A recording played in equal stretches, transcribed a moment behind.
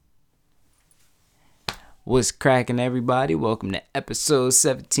What's cracking, everybody? Welcome to episode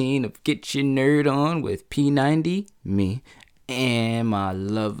 17 of Get Your Nerd On with P90, me, and my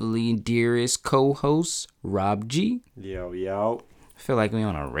lovely, dearest co-host, Rob G. Yo, yo. I feel like we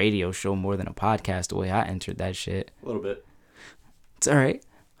on a radio show more than a podcast the way I entered that shit. A little bit. It's alright.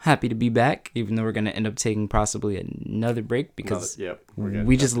 Happy to be back, even though we're going to end up taking possibly another break because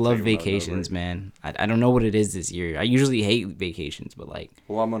we just love vacations, man. I don't know what it is this year. I usually hate vacations, but like...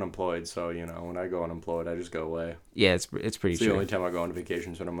 Well, I'm unemployed, so, when I go unemployed, I just go away. Yeah, it's pretty true. It's the only time I go on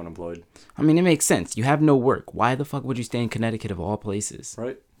vacations when I'm unemployed. I mean, it makes sense. You have no work. Why the fuck would you stay in Connecticut of all places?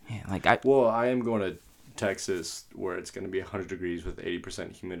 Right? Yeah, Well, I am going to Texas where it's going to be 100 degrees with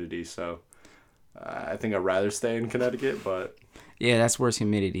 80% humidity, so I think I'd rather stay in Connecticut, but... Yeah, that's worse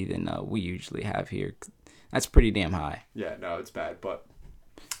humidity than we usually have here. That's pretty damn high. Yeah, no, it's bad, but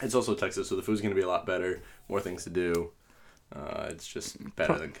it's also Texas, so the food's going to be a lot better, more things to do. It's just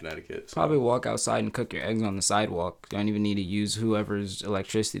better than Connecticut. So. Probably walk outside and cook your eggs on the sidewalk. Don't even need to use whoever's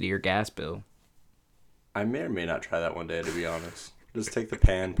electricity or gas bill. I may or may not try that one day, to be honest. Just take the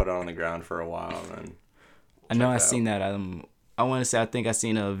pan, put it on the ground for a while, and then I know I've seen that. I want to say I think I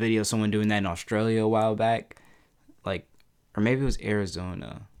seen a video of someone doing that in Australia a while back. Or maybe it was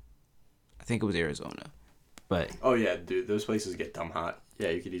Arizona. I think it was Arizona. But oh yeah, dude, those places get dumb hot.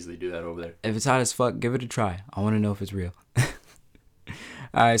 Yeah, you could easily do that over there. If it's hot as fuck, give it a try. I want to know if it's real.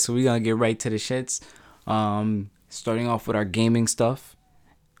 Alright, so we're going to get right to the shits. Starting off with our gaming stuff.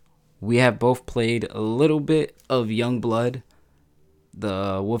 We have both played a little bit of Youngblood,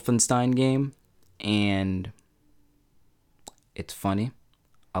 the Wolfenstein game, and it's funny.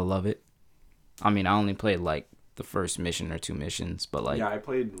 I love it. I mean, I only played like the first mission or two missions, but like... Yeah, I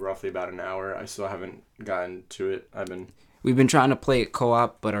played roughly about an hour. I still haven't gotten to it. We've been trying to play it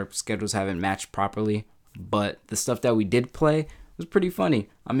co-op, but our schedules haven't matched properly. But the stuff that we did play was pretty funny.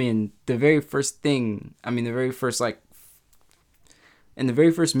 I mean, in the very first mission,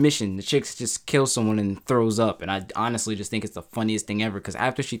 the chick just kills someone and throws up. And I honestly just think it's the funniest thing ever. Because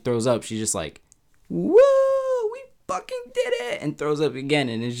after she throws up, she's just like, woo, we fucking did it. And throws up again.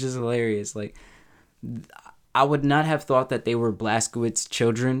 And it's just hilarious. Like, I would not have thought that they were Blazkowicz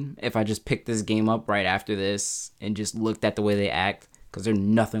children if I just picked this game up right after this and just looked at the way they act. Because they're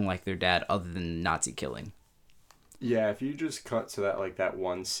nothing like their dad other than Nazi killing. Yeah, if you just cut to that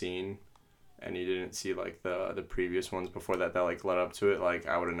one scene and you didn't see like the previous ones before that like led up to it, like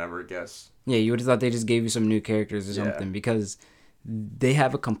I would have never guessed. Yeah, you would have thought they just gave you some new characters or something because they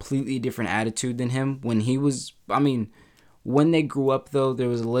have a completely different attitude than him. When they grew up though, there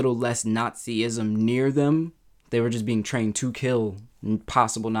was a little less Nazism near them. They were just being trained to kill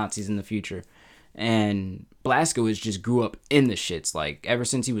possible Nazis in the future. And Blazkowicz just grew up in the shits. Like, ever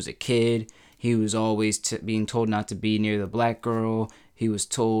since he was a kid, he was always being told not to be near the black girl. He was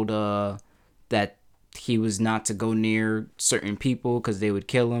told that he was not to go near certain people because they would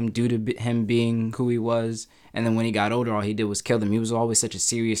kill him due to him being who he was. And then when he got older, all he did was kill them. He was always such a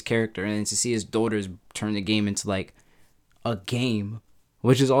serious character. And then to see his daughters turn the game into, like, a game,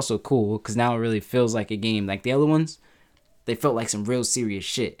 which is also cool because now it really feels like a game. Like the other ones, they felt like some real serious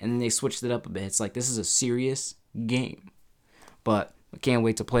shit, and then they switched it up a bit. It's like, this is a serious game. But I can't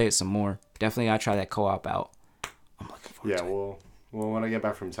wait to play it some more. Definitely gotta try that co-op out. I'm looking forward to it. Well, when I get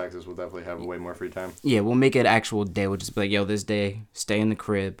back from Texas, we'll definitely have way more free time. Yeah, we'll make it an actual day. We'll just be like, yo, this day, stay in the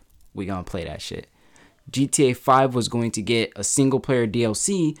crib. We gonna play that shit. GTA 5 was going to get a single-player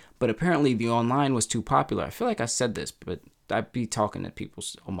DLC, but apparently the online was too popular. I feel like I said this, but I'd be talking to people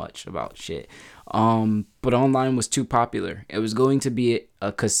so much about shit. But online was too popular. It was going to be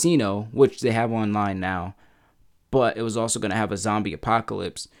a casino, which they have online now, but it was also going to have a zombie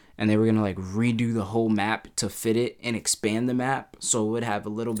apocalypse, and they were going to like redo the whole map to fit it and expand the map so it would have a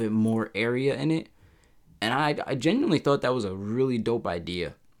little bit more area in it. And I genuinely thought that was a really dope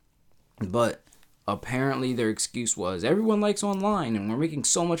idea. But apparently their excuse was, everyone likes online and we're making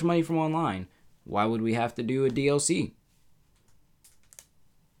so much money from online. Why would we have to do a DLC?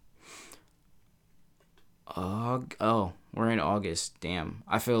 We're in August. Damn.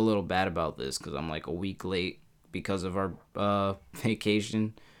 I feel a little bad about this because I'm like a week late because of our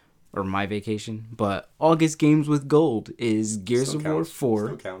vacation or my vacation. But August Games with Gold is Gears of War 4.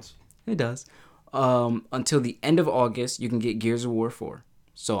 Still counts. It does. Until the end of August, you can get Gears of War 4.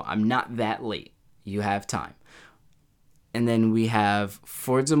 So I'm not that late. You have time. And then we have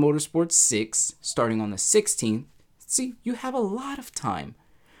Forza Motorsport 6 starting on the 16th. See, you have a lot of time.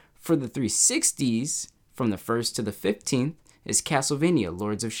 For the 360s, from the 1st to the 15th, is Castlevania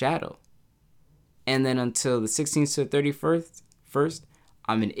Lords of Shadow. And then until the 16th to the 31st,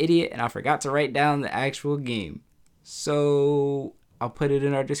 I'm an idiot and I forgot to write down the actual game. So I'll put it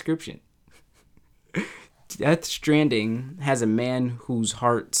in our description. Death Stranding has a man whose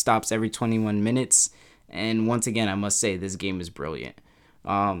heart stops every 21 minutes. And once again, I must say, this game is brilliant.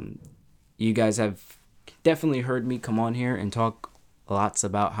 You guys have definitely heard me come on here and talk lots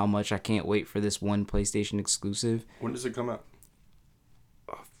about how much I can't wait for this one PlayStation exclusive. When does it come out?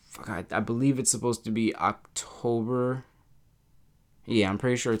 I believe it's supposed to be October. Yeah, I'm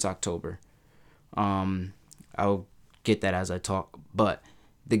pretty sure it's October. I'll get that as I talk. But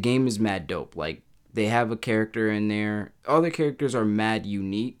the game is mad dope. Like, they have a character in there. All the characters are mad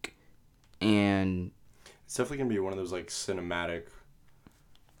unique. And it's definitely going to be one of those, like, cinematic...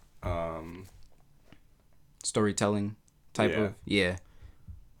 storytelling type of... Yeah.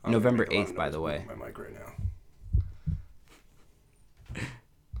 November 8th, by the way. My mic right now.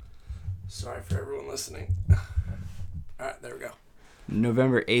 Sorry for everyone listening. Alright, there we go.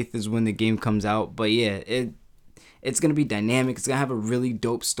 November 8th is when the game comes out. But yeah, it's going to be dynamic. It's going to have a really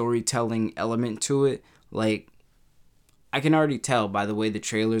dope storytelling element to it. Like, I can already tell by the way the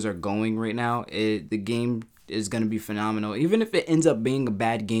trailers are going right now. The game is going to be phenomenal. Even if it ends up being a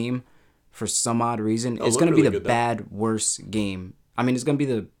bad game for some odd reason, it's going to be the bad, worst game. I mean, it's going to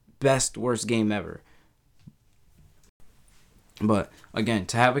be the best, worst game ever. But again,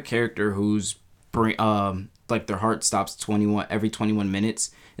 to have a character who's like their heart stops every 21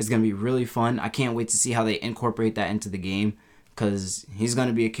 minutes is going to be really fun. I can't wait to see how they incorporate that into the game, because he's going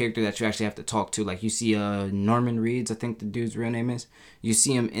to be a character that you actually have to talk to. Like, you see Norman Reedus, I think the dude's real name is. You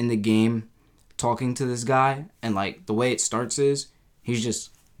see him in the game talking to this guy, and like the way it starts is he's just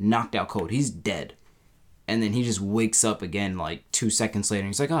knocked out cold. He's dead. And then he just wakes up again like 2 seconds later.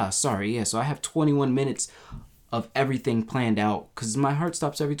 He's like, sorry, yeah, so I have 21 minutes of everything planned out because my heart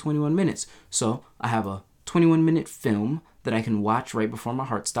stops every 21 minutes. So I have a 21-minute film that I can watch right before my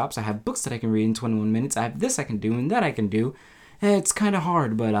heart stops. I have books that I can read in 21 minutes. I have this I can do and that I can do. And it's kind of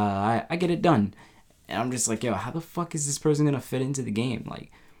hard, but I get it done. And I'm just like, yo, how the fuck is this person going to fit into the game?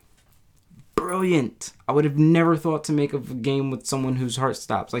 Like, brilliant. I would have never thought to make a game with someone whose heart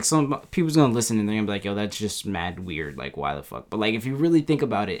stops. Like, some people's gonna listen and they're gonna be like, yo, that's just mad weird. Like, why the fuck? But like, if you really think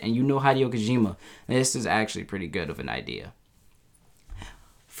about it and you know Hideo Kojima, this is actually pretty good of an idea.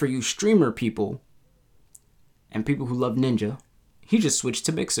 For you streamer people and people who love Ninja, he just switched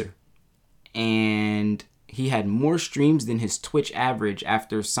to Mixer. And he had more streams than his Twitch average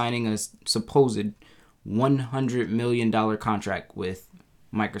after signing a supposed $100 million contract with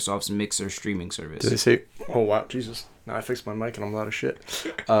Microsoft's Mixer streaming service. Did they say... Oh, wow. Jesus. Now I fixed my mic and I'm loud as shit.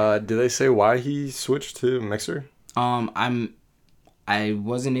 Did they say why he switched to Mixer? I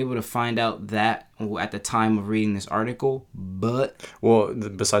wasn't able to find out that at the time of reading this article, but... Well,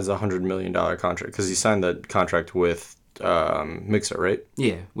 besides the $100 million contract, because he signed the contract with Mixer, right?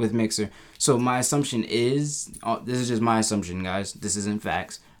 Yeah, with Mixer. So my assumption is... this is just my assumption, guys. This isn't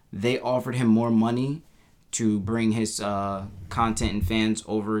facts. They offered him more money to bring his content and fans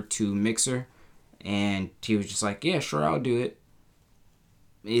over to Mixer, and he was just like, yeah, sure, I'll do it.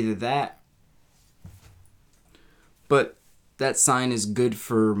 Either that, but that sign is good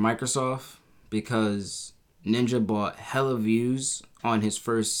for Microsoft because Ninja bought hella views on his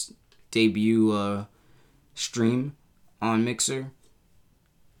first debut stream on Mixer.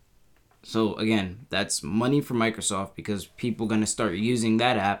 So again, that's money for Microsoft because people gonna start using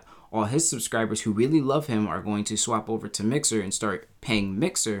that app. All his subscribers who really love him are going to swap over to Mixer and start paying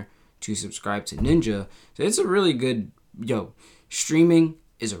Mixer to subscribe to Ninja. So it's a really good... streaming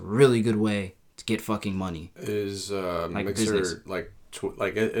is a really good way to get fucking money. Is Mixer business.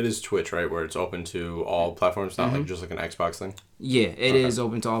 It is Twitch, right? Where it's open to all platforms, not like just like an Xbox thing? Yeah, it is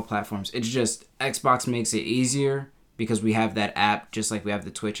open to all platforms. It's just Xbox makes it easier because we have that app, just like we have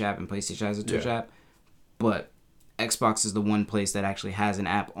the Twitch app and PlayStation has a Twitch app. But Xbox is the one place that actually has an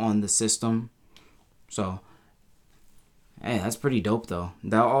app on the system. So, hey, that's pretty dope though.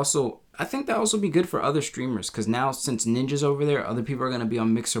 I think that'll also be good for other streamers because now since Ninja's over there, other people are going to be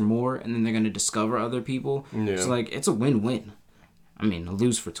on Mixer more and then they're going to discover other people. Yeah. So like, it's a win-win. I mean, a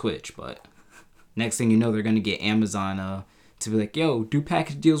lose for Twitch, but next thing you know, they're going to get Amazon to be like, yo, do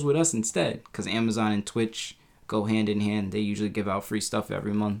package deals with us instead, because Amazon and Twitch go hand in hand. They usually give out free stuff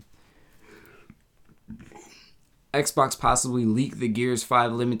every month. Xbox possibly leaked the Gears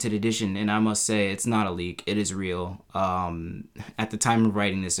 5 limited edition, and I must say it's not a leak. It is real. At the time of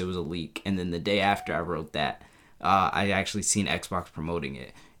writing this, it was a leak, and then the day after I wrote that, I actually seen Xbox promoting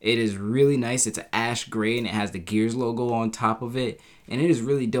it. It is really nice. It's an ash gray, and it has the Gears logo on top of it, and it is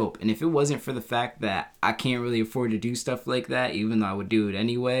really dope. And if it wasn't for the fact that I can't really afford to do stuff like that, even though I would do it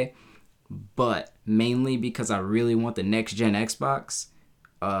anyway, but mainly because I really want the next-gen Xbox,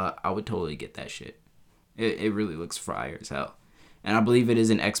 I would totally get that shit. It really looks fire as hell. And I believe it is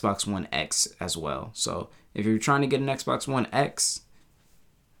an Xbox One X as well. So if you're trying to get an Xbox One X,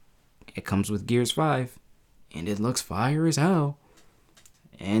 it comes with Gears 5. And it looks fire as hell.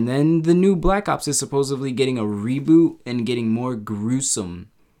 And then the new Black Ops is supposedly getting a reboot and getting more gruesome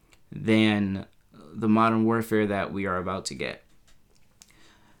than the Modern Warfare that we are about to get.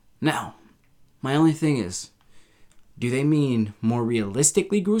 Now, my only thing is, do they mean more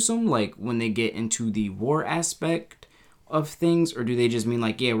realistically gruesome, like when they get into the war aspect of things, or do they just mean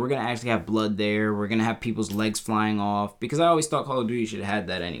like, yeah, we're going to actually have blood there, we're going to have people's legs flying off? Because I always thought Call of Duty should have had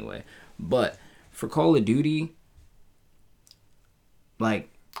that anyway. But for Call of Duty, like,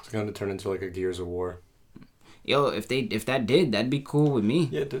 it's going to turn into like a Gears of War. Yo, if that did, that'd be cool with me.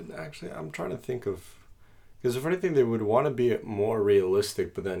 Yeah, actually, I'm trying to think of, because if anything, they would want to be more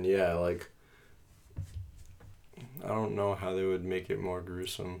realistic, but then yeah, like, I don't know how they would make it more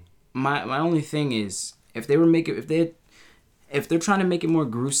gruesome. My only thing is, if they're trying to make it more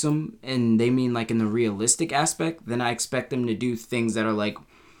gruesome and they mean like in the realistic aspect, then I expect them to do things that are like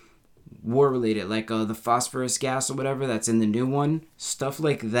war related, like the phosphorus gas or whatever that's in the new one, stuff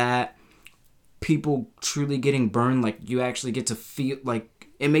like that. People truly getting burned, like you actually get to feel, like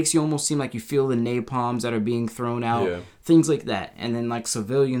it makes you almost seem like you feel the napalms that are being thrown out, yeah. Things like that. And then like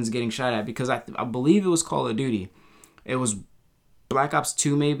civilians getting shot at, because I believe it was Call of Duty, it was Black Ops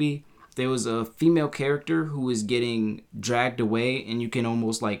 2 maybe, there was a female character who was getting dragged away and you can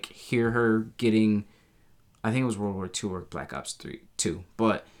almost like hear her getting, I think it was World War II or Black Ops 2,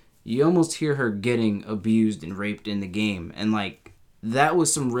 but you almost hear her getting abused and raped in the game. And like that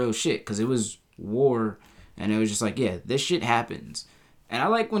was some real shit, because it was war, and it was just like, yeah, this shit happens. And I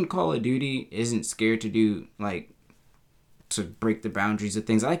like when Call of Duty isn't scared to do, like, to break the boundaries of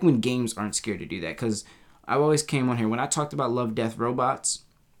things. I like when games aren't scared to do that, because I've always came on here, when I talked about Love, Death, Robots,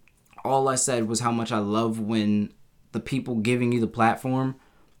 all I said was how much I love when the people giving you the platform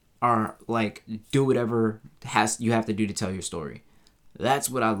are like, do whatever you have to do to tell your story.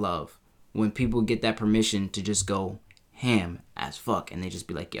 That's what I love, when people get that permission to just go ham as fuck, and they just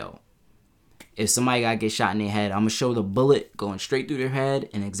be like, yo, if somebody gotta get shot in their head, I'm gonna show the bullet going straight through their head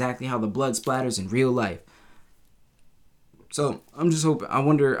and exactly how the blood splatters in real life. So I'm just hoping, I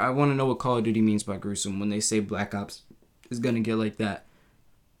want to know what Call of Duty means by gruesome when they say Black Ops is gonna get like that.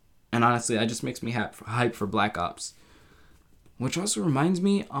 And honestly, that just makes me hype for Black Ops. Which also reminds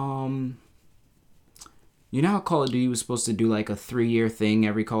me, you know how Call of Duty was supposed to do like a 3-year thing?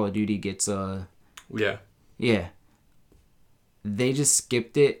 Every Call of Duty gets Yeah. Yeah. They just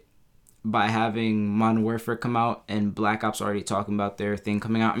skipped it by having Modern Warfare come out and Black Ops already talking about their thing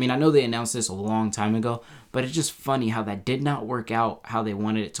coming out. I mean, I know they announced this a long time ago, but it's just funny how that did not work out how they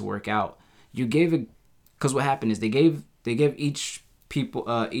wanted it to work out. You gave it, because what happened is they gave each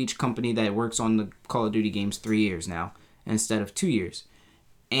company that works on the Call of Duty games 3 years now instead of 2 years.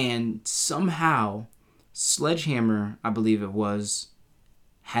 And somehow Sledgehammer, I believe it was,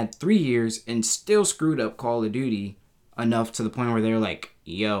 had 3 years and still screwed up Call of Duty enough to the point where they're like,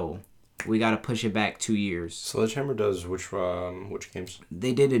 yo, we got to push it back 2 years. Sledgehammer does which games?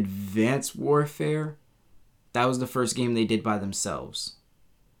 They did Advanced Warfare. That was the first game they did by themselves.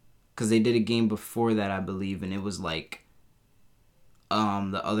 Because they did a game before that, I believe, and it was like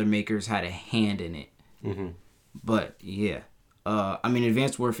the other makers had a hand in it. Mm-hmm. But, yeah. I mean,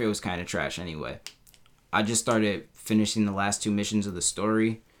 Advanced Warfare was kind of trash anyway. I just started finishing the last 2 missions of the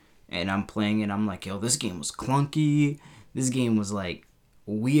story, and I'm playing it. I'm like, yo, this game was clunky. This game was like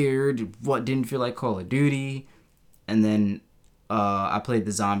weird. What didn't feel like Call of Duty. And then I played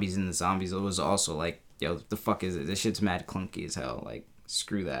the zombies, and the zombies, it was also like, yo, the fuck is it? This shit's mad clunky as hell. Like,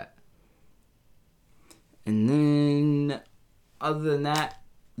 screw that. And then, other than that,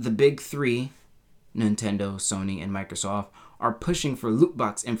 the big 3, Nintendo, Sony, and Microsoft, are pushing for loot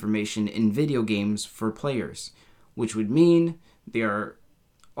box information in video games for players, which would mean they are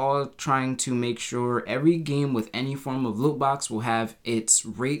all trying to make sure every game with any form of loot box will have its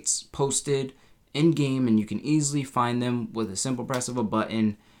rates posted in game, and you can easily find them with a simple press of a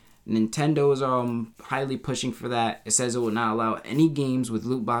button. Nintendo is highly pushing for that. It says it will not allow any games with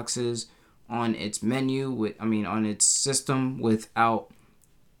loot boxes on its menu, on its system, without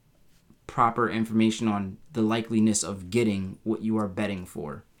proper information on the likeliness of getting what you are betting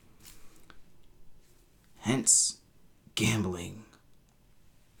for. Hence, gambling.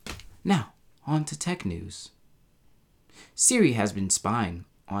 Now, on to tech news. Siri has been spying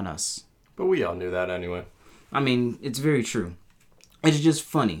on us. But we all knew that anyway. I mean, it's very true. It's just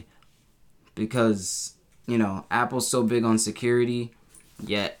funny because, Apple's so big on security,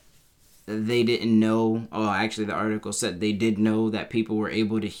 yet they didn't know. Oh, actually, the article said they did know that people were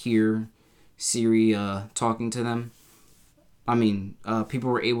able to hear Siri talking to them. people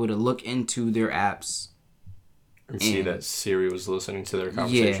were able to look into their apps and see that Siri was listening to their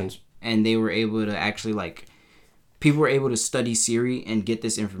conversations. Yeah, and they were able to actually like. People were able to study Siri and get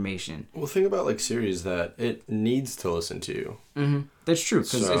this information. Well, the thing about like Siri is that it needs to listen to you. Mm-hmm. That's true,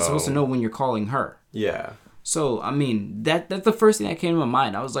 because it's supposed to know when you're calling her. Yeah. So that's the first thing that came to my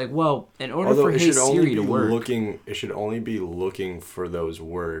mind. I was like, well, in order for Hey Siri to work, it should only be looking for those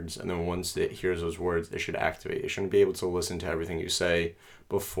words, and then once it hears those words, it should activate. It shouldn't be able to listen to everything you say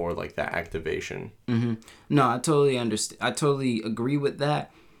before like that activation. Mm-hmm. No, I totally understand. I totally agree with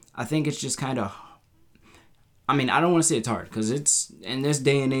that. I think it's just kind of. I don't want to say it's hard, because it's in this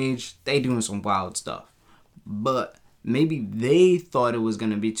day and age, they doing some wild stuff. But maybe they thought it was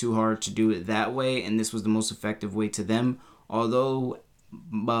going to be too hard to do it that way, and this was the most effective way to them. Although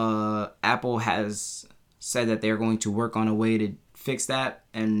Apple has said that they're going to work on a way to fix that,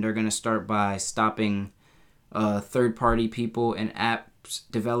 and they're going to start by stopping third-party people and apps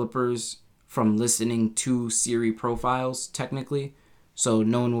developers from listening to Siri profiles, technically. So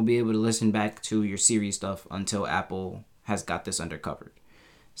no one will be able to listen back to your Siri stuff until Apple has got this under covered.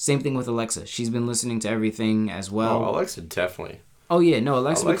 Same thing with Alexa. She's been listening to everything as well. Oh, Alexa definitely. Oh, yeah. No,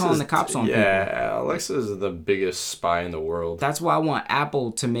 Alexa's been calling the cops on people. Yeah, Alexa is the biggest spy in the world. That's why I want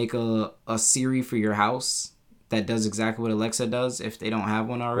Apple to make a Siri for your house that does exactly what Alexa does if they don't have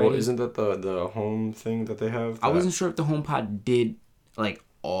one already. Well, isn't that the home thing that they have? I wasn't sure if the HomePod did, like,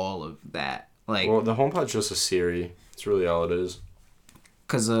 all of that. Like, well, the HomePod's just a Siri. It's really all it is.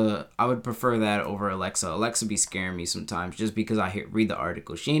 Because I would prefer that over Alexa. Alexa be scaring me sometimes just because I read the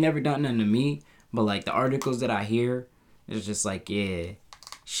articles. She ain't never done nothing to me, but like the articles that I hear, it's just like, yeah,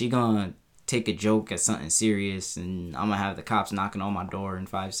 she gonna take a joke at something serious and I'm gonna have the cops knocking on my door in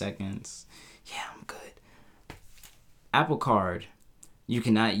 5 seconds. Yeah, I'm good. Apple Card. You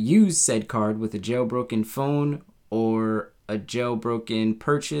cannot use said card with a jailbroken phone or a jailbroken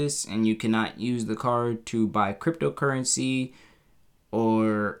purchase, and you cannot use the card to buy cryptocurrency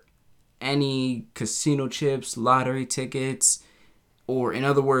or any casino chips, lottery tickets, or in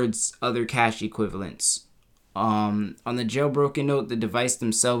other words, other cash equivalents. On the jailbroken note, the device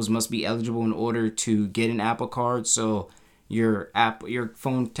themselves must be eligible in order to get an Apple Card. So your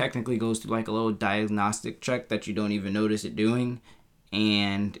phone technically goes through like a little diagnostic check that you don't even notice it doing.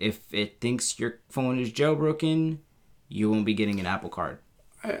 And if it thinks your phone is jailbroken, you won't be getting an Apple Card.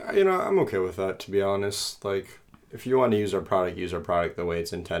 I'm okay with that, to be honest. Like, if you want to use our product the way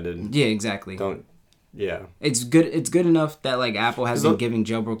it's intended. Yeah, exactly. Yeah. It's good enough that like Apple has been giving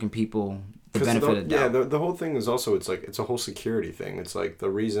jailbroken people the benefit of the doubt. Yeah, the whole thing is also, it's like, it's a whole security thing. It's like the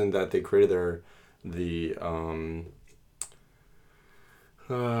reason that they created the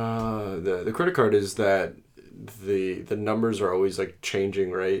credit card is that the numbers are always like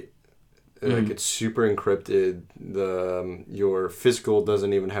changing, right? Like it's super encrypted. Your physical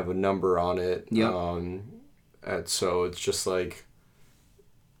doesn't even have a number on it. Yep. And so it's just like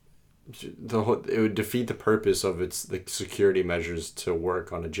it would defeat the purpose of its the security measures to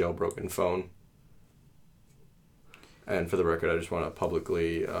work on a jailbroken phone. And for the record, I just want to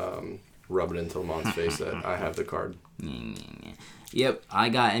publicly rub it into Lamont's face that I have the card. Yep, I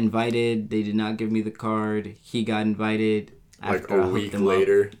got invited. They did not give me the card. He got invited like a week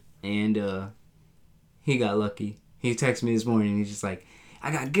later. And he got lucky. He texted me this morning. He's just like, I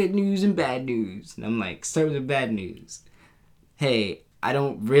got good news and bad news. And I'm like, start with the bad news. Hey, I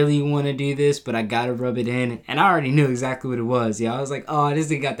don't really want to do this, but I got to rub it in. And I already knew exactly what it was. Yeah, I was like, oh, this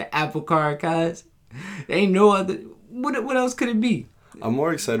thing got the Apple Card, guys. There ain't no other. What else could it be? I'm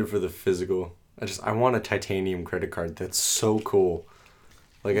more excited for the physical. I want a titanium credit card. That's so cool.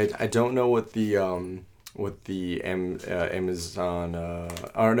 Like, I don't know what the Amazon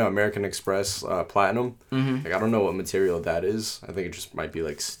American Express Platinum. Mm-hmm. Like, I don't know what material that is. I think it just might be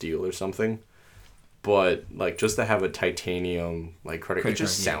like steel or something. But like just to have a titanium like credit card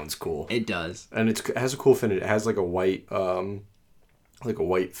just sounds cool. It does, and it has a cool finish. It has like a white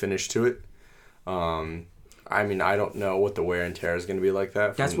finish to it. I mean, I don't know what the wear and tear is going to be like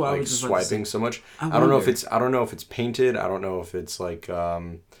that. That's why I was just swiping so much. I don't know if it's painted. I don't know if it's like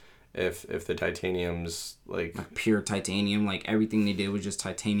if the titanium's like pure titanium, like everything they did was just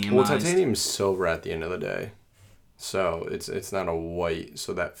titanium. Well, titanium's silver at the end of the day, so it's not a white.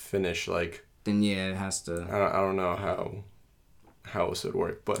 So that finish like. Then yeah, it has to. I don't know how this would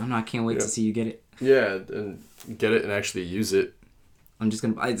work, but I can't wait to see you get it. Yeah, and get it and actually use it. I'm just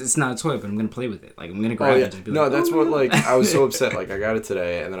gonna. It's not a toy, but I'm gonna play with it. Like I'm gonna grab it. And be no, that's what like I was so upset. Like I got it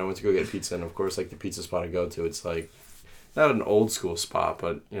today, and then I went to go get pizza, and of course, like the pizza spot I go to, it's like not an old school spot,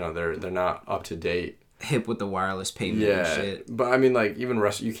 but you know they're not up to date. hip with the wireless payment and shit. But I mean, like, even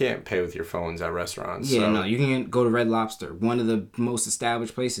you can't pay with your phones at restaurants. Yeah, so. no, you can go to Red Lobster, one of the most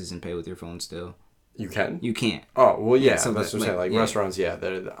established places, and pay with your phone still. You can? You can't. Oh, well, yeah. So that's what I'm saying. Like, restaurants,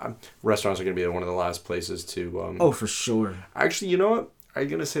 restaurants are going to be one of the last places to... oh, for sure. Actually, you know what? I'm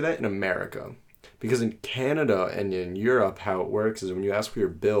going to say that in America. Because in Canada and in Europe, how it works is when you ask for your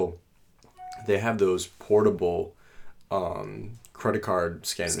bill, they have those portable credit card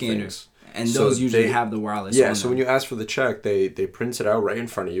scanners. Things. And so those usually have the wireless. Yeah, so when you ask for the check, they print it out right in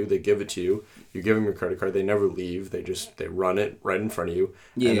front of you. They give it to you. You give them your credit card. They never leave. They run it right in front of you.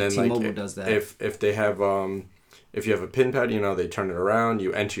 Yeah, and then, T-Mobile does that. If they have if you have a PIN pad, they turn it around.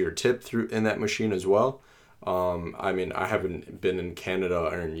 You enter your tip through in that machine as well. I mean, I haven't been in Canada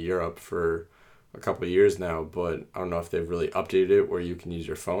or in Europe for a couple of years now, but I don't know if they've really updated it where you can use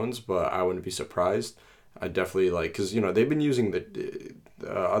your phones. But I wouldn't be surprised. I definitely because they've been using the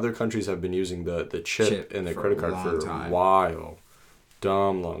other countries have been using the chip in their credit card for a while.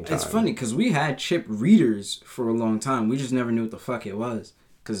 Dumb long time. It's funny because we had chip readers for a long time. We just never knew what the fuck it was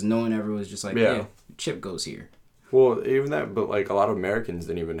because no one ever was just like, yeah, chip goes here. Well, even that, but like a lot of Americans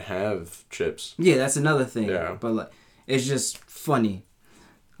didn't even have chips. Yeah, that's another thing. Yeah. But like, it's just funny.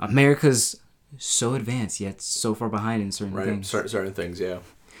 America's so advanced yet so far behind in certain things. Certain things, yeah.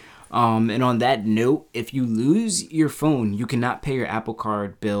 And on that note, if you lose your phone, you cannot pay your Apple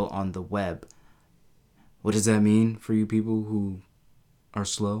Card bill on the web. What does that mean for you people who are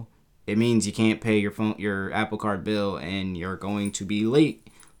slow? It means you can't pay your Apple Card bill, and you're going to be late.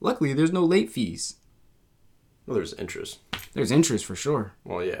 Luckily, there's no late fees. Well, there's interest. There's interest for sure.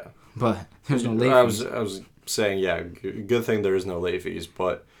 Well, yeah. But there's no late fees. I was saying, yeah, good thing there is no late fees,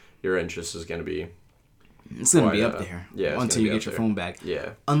 but your interest is going to be... It's going to be up there until you get your phone back.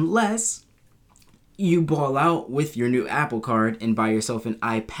 Yeah. Unless you ball out with your new Apple Card and buy yourself an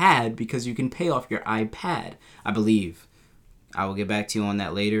iPad because you can pay off your iPad, I believe. I will get back to you on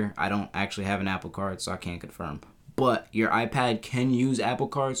that later. I don't actually have an Apple Card, so I can't confirm. But your iPad can use Apple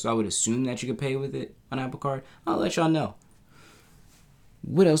Card, so I would assume that you could pay with it on Apple Card. I'll let y'all know.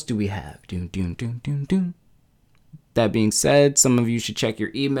 What else do we have? That being said, some of you should check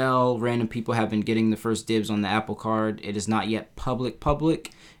your email. Random people have been getting the first dibs on the Apple Card. It is not yet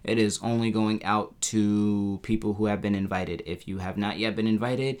public. It is only going out to people who have been invited. If you have not yet been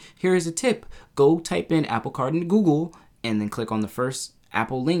invited, here is a tip. Go type in Apple Card into Google and then click on the first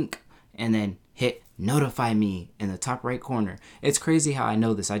Apple link and then hit notify me in the top right corner. It's crazy how I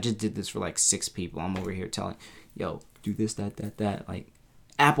know this. I just did this for like 6 people. I'm over here telling, yo, do this, that. Like,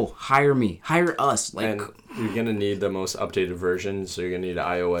 Apple, hire me. Hire us. Like, and you're going to need the most updated version, so you're going to need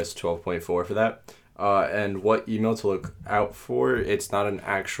iOS 12.4 for that. And what email to look out for, it's not an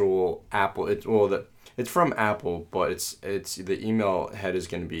actual Apple. It's from Apple, but it's the email head is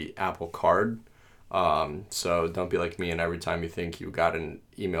going to be Apple Card. So don't be like me and every time you think you got an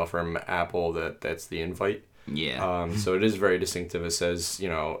email from Apple that's the invite. Yeah. So it is very distinctive. It says,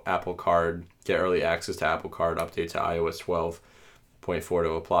 Apple Card, get early access to Apple Card, update to iOS 12.4 to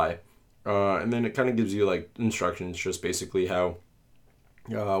apply. And then it kind of gives you like instructions, just basically how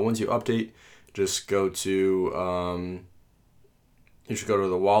once you update, just go to you should go to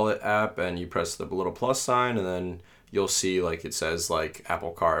the Wallet app and you press the little plus sign, and then you'll see like it says like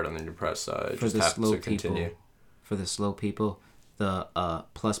Apple Card, and then you press just tap to continue. For the slow people, the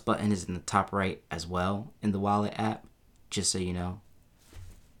plus button is in the top right as well in the Wallet app, just so you know.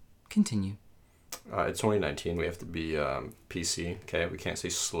 Continue. It's 2019. We have to be PC. Okay, we can't say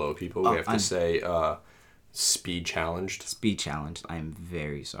slow people. We have to say speed challenged. Speed challenged. I am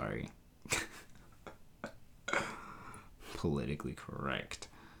very sorry. Politically correct.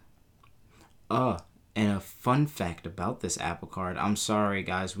 And a fun fact about this Apple Card. I'm sorry,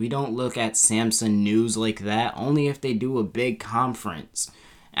 guys. We don't look at Samsung news like that. Only if they do a big conference.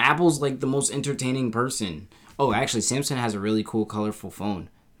 Apple's like the most entertaining person. Oh, actually, Samsung has a really cool, colorful phone.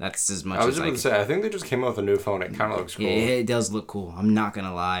 That's as much as I was going to say, I think they just came out with a new phone. It kind of looks cool. Yeah, it does look cool. I'm not going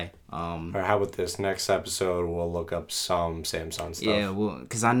to lie. Or how about this? Next episode, we'll look up some Samsung stuff. Yeah, well,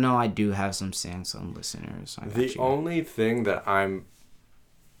 because I know I do have some Samsung listeners. The only thing that I'm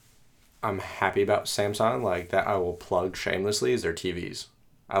happy about Samsung, like that I will plug shamelessly, is their TVs.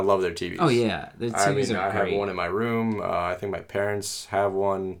 I love their TVs. Oh, yeah. The TVs are I great. have one in my room. I think my parents have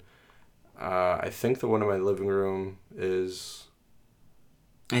one. I think the one in my living room is...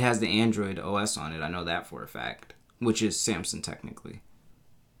 It has the Android OS on it. I know that for a fact, which is Samsung technically.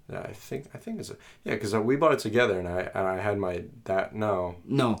 Yeah, I think it's because we bought it together, and I had my dad. No,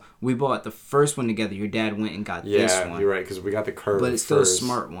 we bought the first one together. Your dad went and got this one. Yeah, you're right, because we got the Curve. But it's still a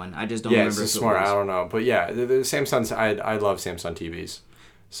smart one. I just don't remember. Yeah, it's smart. I don't know, but yeah, the Samsungs. I love Samsung TVs.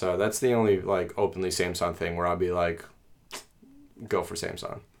 So that's the only like openly Samsung thing where I'll be like, go for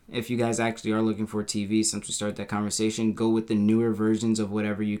Samsung. If you guys actually are looking for a TV, since we started that conversation, go with the newer versions of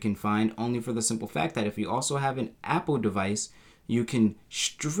whatever you can find, only for the simple fact that if you also have an Apple device, you can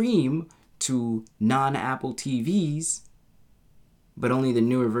stream to non-Apple TVs, but only the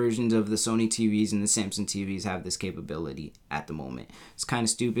newer versions of the Sony TVs and the Samsung TVs have this capability at the moment. It's kind of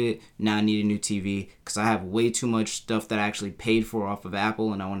stupid. Now I need a new TV because I have way too much stuff that I actually paid for off of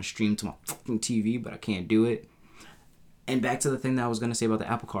Apple and I want to stream to my fucking TV, but I can't do it. And back to the thing that I was going to say about the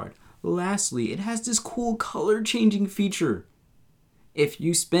Apple Card. Lastly, it has this cool color changing feature. If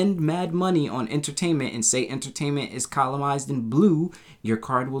you spend mad money on entertainment and say entertainment is columnized in blue, your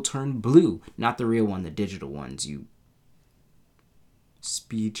card will turn blue. Not the real one, the digital ones, you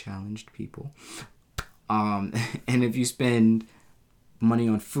speed challenged people. And if you spend money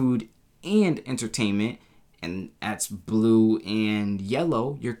on food and entertainment, and that's blue and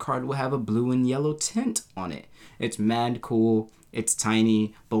yellow, your card will have a blue and yellow tint on it. It's mad cool. It's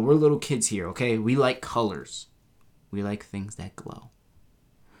tiny, but we're little kids here, okay? We like colors. We like things that glow.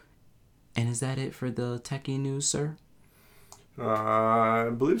 And is that it for the techie news, sir? I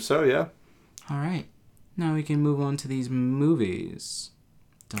believe so, yeah. All right. Now we can move on to these movies.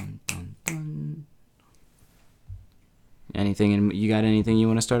 Dun, dun, dun. You got anything you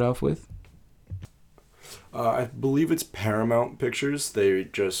want to start off with? I believe it's Paramount Pictures. They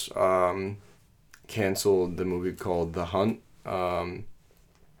just canceled the movie called The Hunt.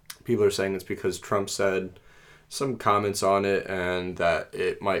 People are saying it's because Trump said some comments on it and that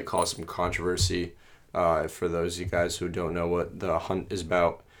it might cause some controversy. For those of you guys who don't know what The Hunt is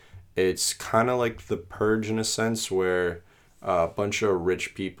about, it's kind of like The Purge in a sense, where a bunch of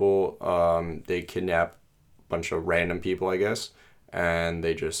rich people, they kidnap a bunch of random people, I guess, and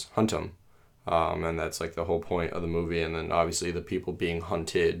they just hunt them. And that's like the whole point of the movie. And then obviously the people being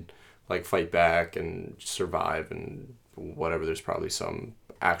hunted like fight back and survive and whatever. There's probably some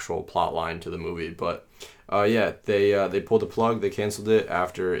actual plot line to the movie, but they pulled the plug. They canceled it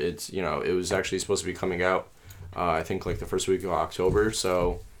after it was actually supposed to be coming out I think like the first week of October.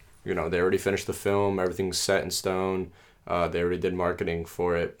 So they already finished the film, everything's set in stone. They already did marketing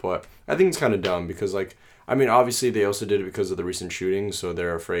for it, but I think it's kind of dumb because obviously they also did it because of the recent shootings, so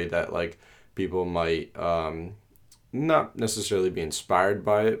they're afraid that like people might not necessarily be inspired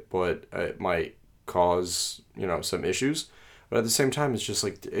by it, but it might cause some issues. But at the same time, it's just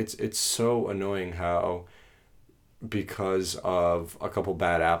like it's so annoying how, because of a couple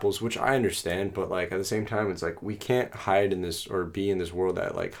bad apples, which I understand, but like at the same time, it's like we can't hide in this or be in this world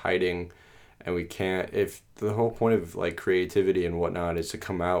that like hiding, and we can't, if the whole point of like creativity and whatnot is to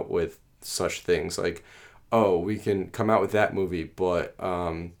come out with such things like, oh, we can come out with that movie, but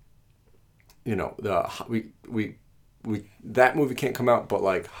that movie can't come out, but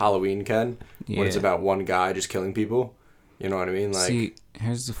like Halloween can, when it's about one guy just killing people. You know what I mean? Like, see,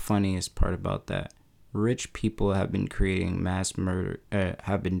 here's the funniest part about that. Rich people have been creating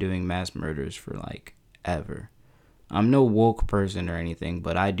have been doing mass murders for like ever. I'm no woke person or anything,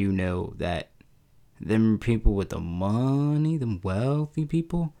 but I do know that them people with the money, them wealthy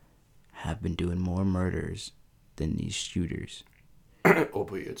people, have been doing more murders than these shooters.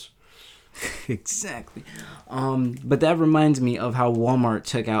 Opiates. Exactly. But that reminds me of how Walmart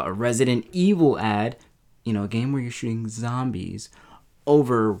took out a Resident Evil ad, a game where you're shooting zombies,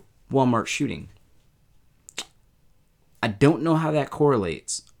 over Walmart shooting. I don't know how that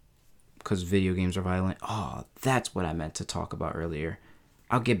correlates, because video games are violent. Oh, that's what I meant to talk about earlier.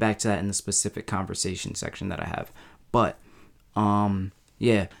 I'll get back to that in the specific conversation section that I have. But,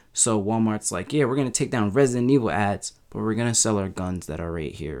 so Walmart's like, we're going to take down Resident Evil ads, but we're going to sell our guns that are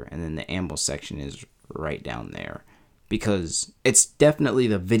right here. And then the ammo section is right down there. Because it's definitely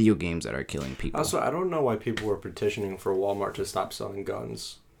the video games that are killing people. Also, I don't know why people were petitioning for Walmart to stop selling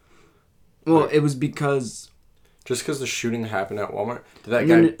guns. Well, it was because... Just because the shooting happened at Walmart? Did that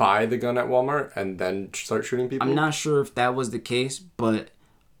guy buy the gun at Walmart and then start shooting people? I'm not sure if that was the case, but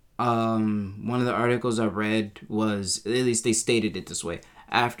one of the articles I read was, at least they stated it this way.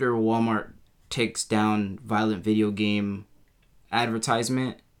 After Walmart takes down violent video game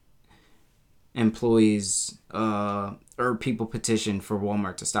advertisement, employees or people petition for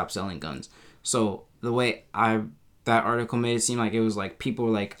Walmart to stop selling guns. So the way that article made it seem like it was like people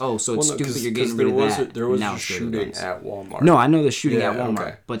were like, oh, so it's stupid you're getting rid of that. There was a shooting at Walmart. No, I know the shooting at Walmart,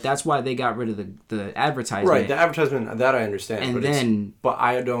 okay. But that's why they got rid of the advertisement. Right, the advertisement, that I understand. And but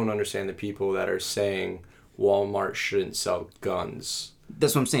I don't understand the people that are saying Walmart shouldn't sell guns.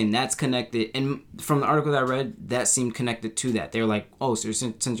 That's what I'm saying. That's connected. And from the article that I read, that seemed connected to that. They were like, oh, so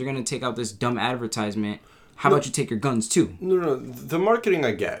since you're going to take out this dumb advertisement, How about you take your guns too? No. The marketing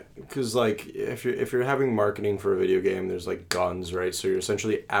I get, because like if you're having marketing for a video game, there's like guns, right? So you're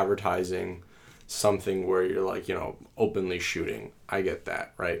essentially advertising something where you're like, openly shooting. I get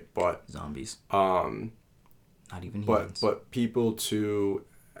that, right? But Zombies. Not even humans. But people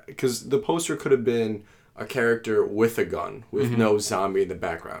because the poster could have been a character with a gun with no zombie in the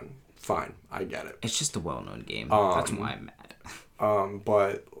background. Fine, I get it. It's just a well-known game. That's why I'm mad.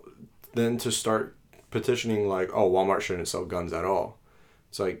 But then to start petitioning like, oh, Walmart shouldn't sell guns at all.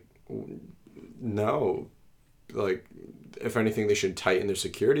 It's like, no. Like, if anything, they should tighten their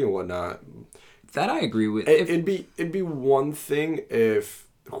security and whatnot. That I agree with. It'd be one thing if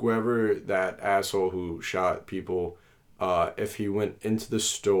whoever that asshole who shot people, if he went into the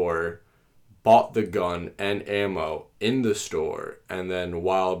store, bought the gun and ammo in the store, and then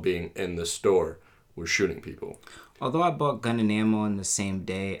while being in the store was shooting people. Although I bought gun and ammo on the same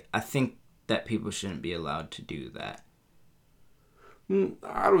day, I think that people shouldn't be allowed to do that.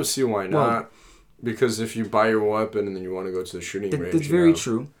 I don't see why not. Well, because if you buy your weapon and then you want to go to the shooting range... That's very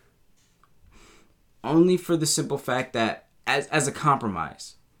true. Only for the simple fact that, as a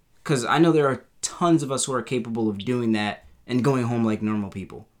compromise, because I know there are tons of us who are capable of doing that and going home like normal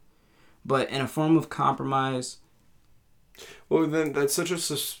people. But in a form of compromise... Well, then that's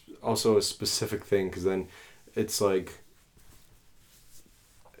also a specific thing, because then it's like...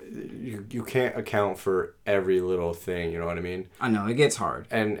 You can't account for every little thing, you know what I mean? I know, it gets hard.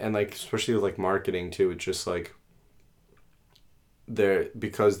 And like, especially with like marketing too, it's just like...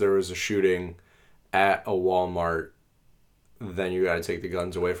 Because there was a shooting at a Walmart, then you gotta take the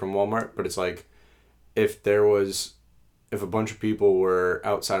guns away from Walmart. But it's like, if a bunch of people were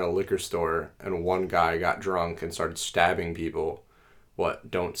outside a liquor store and one guy got drunk and started stabbing people,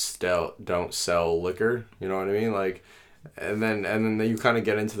 don't sell liquor, you know what I mean? Like, and then you kind of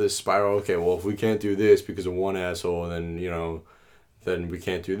get into this spiral. Okay, well, if we can't do this because of one asshole, then then we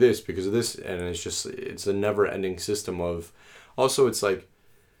can't do this because of this, and it's a never ending system of. Also, it's like,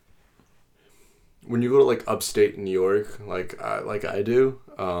 when you go to like upstate New York, like I do,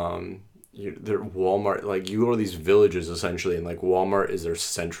 Walmart, like you go to these villages essentially, and like Walmart is their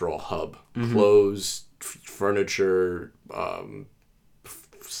central hub. Clothes, furniture,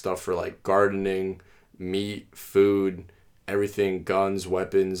 stuff for like gardening, meat, food, everything, guns,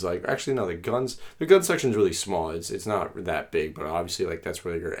 weapons. Like, actually no, the gun section is really small. It's not that big, but obviously like that's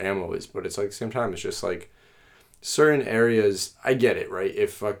where your ammo is. But it's like at the same time, it's just like certain areas. I get it, right?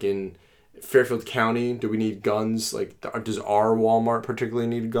 If fucking Fairfield County, do we need guns? Like, does our Walmart particularly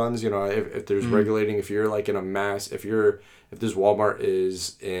need guns? If there's regulating, if you're like in a mass, if this Walmart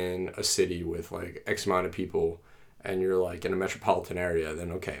is in a city with like X amount of people and you're like in a metropolitan area,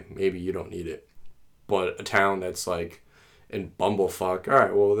 then okay, maybe you don't need it. But a town that's like in bumblefuck, all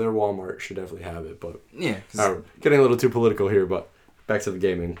right, well, their Walmart should definitely have it. But yeah, getting a little too political here, but back to the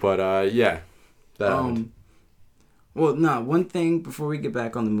gaming. But yeah, that. Well, one thing before we get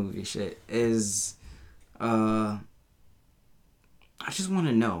back on the movie shit is, I just want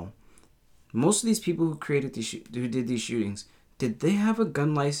to know, most of these people who created who did these shootings, did they have a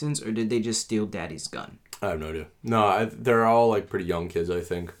gun license or did they just steal daddy's gun? I have no idea. No, they're all like pretty young kids, I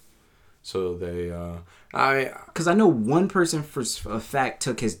think. So they, because I know one person for a fact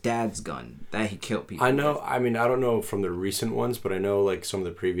took his dad's gun that he killed people. I know. With. I mean, I don't know from the recent ones, but I know like some of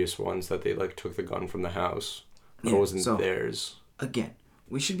the previous ones that they like took the gun from the house. It wasn't theirs. Again,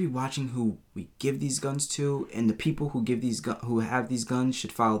 we should be watching who we give these guns to, and the people who who have these guns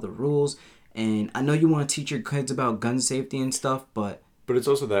should follow the rules. And I know you want to teach your kids about gun safety and stuff, but it's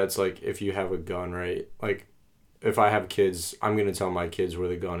also that it's like, if you have a gun, right? Like, if I have kids, I'm gonna tell my kids where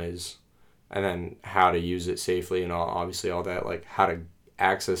the gun is, and then how to use it safely, and obviously all that, like how to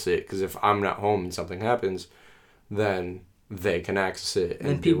access it. Because if I'm not home and something happens, then they can access it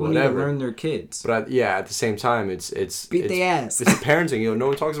and people do whatever. Need to learn their kids. But at the same time, it's beat their ass. It's parenting. No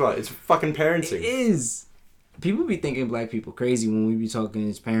one talks about it. It's fucking parenting. It is. People be thinking black people crazy when we be talking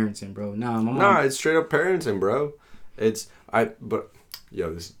as parenting, bro. It's straight up parenting, bro. This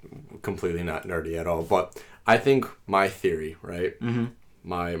is completely not nerdy at all. But I think my theory, right? Mm-hmm.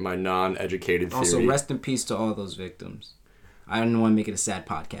 My non-educated theory. Also, rest in peace to all those victims. I don't want to make it a sad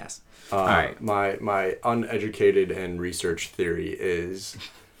podcast. All right. My uneducated and research theory is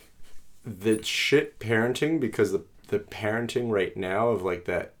that shit parenting, because the parenting right now of like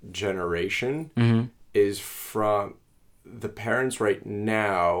that generation is from the parents right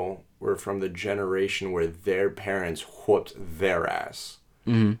now were from the generation where their parents whooped their ass.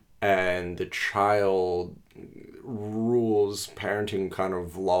 Mm-hmm. And the child parenting kind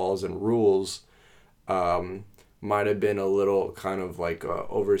of laws and rules might have been a little kind of like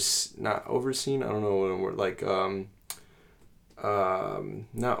not overseen. I don't know what word, like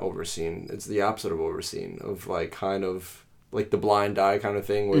not overseen. It's the opposite of overseen, of like kind of like the blind eye kind of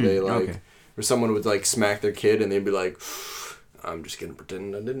thing where they like okay. where someone would like smack their kid and they'd be like, I'm just gonna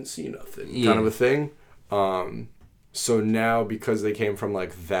pretend I didn't see nothing, kind of a thing. So now, because they came from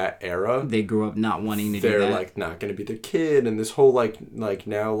like that era, They grew up not wanting to do that. they're like not gonna be their kid, and this whole like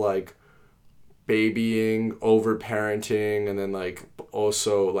now like babying, over parenting, and then like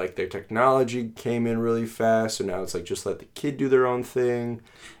also like their technology came in really fast, so now it's like just let the kid do their own thing,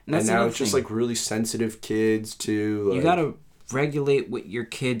 and now it's just like really sensitive kids too. Like, you gotta regulate what your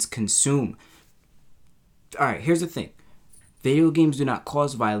kids consume. All right, here's the thing. Video games do not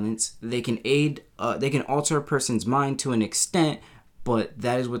cause violence. They can they can alter a person's mind to an extent, but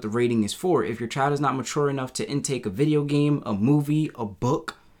that is what the rating is for. If your child is not mature enough to intake a video game, a movie, a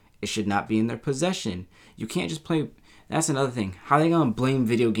book, it should not be in their possession. You can't just play. That's another thing. How are they gonna blame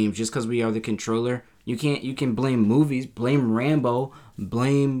video games just because we are the controller? You can't. You can blame movies, blame Rambo,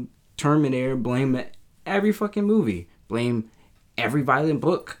 blame Terminator, blame every fucking movie, blame every violent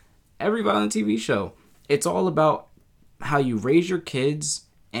book, every violent TV show. It's all about how you raise your kids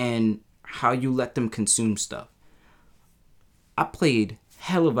and how you let them consume stuff. I played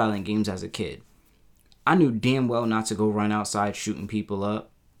hella violent games as a kid. I knew damn well not to go run outside shooting people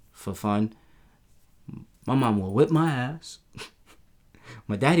up for fun. My mom will whip my ass.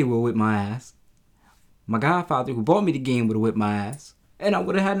 My daddy will whip my ass. My godfather who bought me the game would have whipped my ass. And I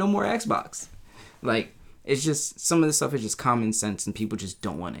would have had no more Xbox. Like, it's just, some of this stuff is just common sense and people just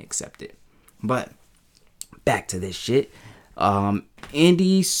don't want to accept it. But back to this shit.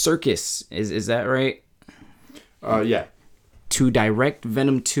 Andy Serkis, is that right? Yeah. To direct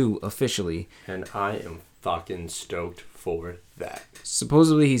Venom 2 officially. And I am fucking stoked for that.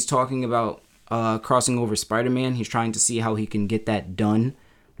 Supposedly he's talking about crossing over Spider-Man. He's trying to see how he can get that done,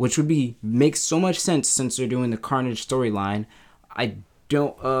 which would makes so much sense since they're doing the Carnage storyline. I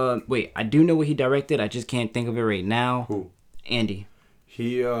do know what he directed. I just can't think of it right now. Who? Andy.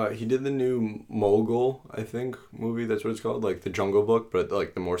 He did the new Mogul, I think, movie. That's what it's called, like the Jungle Book, but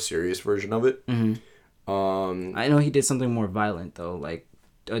like the more serious version of it. Mm-hmm. I know he did something more violent though, like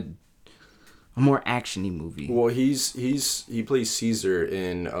a more actiony movie. Well, he plays Caesar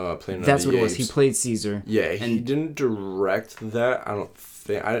in Planet of the Apes. That's what it was. He played Caesar. Yeah, he didn't direct that. I don't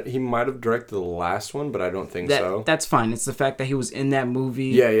think he might have directed the last one, but I don't think so. That's fine. It's the fact that he was in that movie.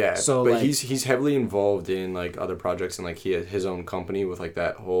 Yeah. So, but like, he's heavily involved in like other projects, and like he has his own company with like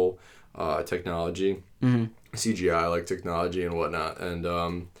that whole technology, CGI like technology and whatnot,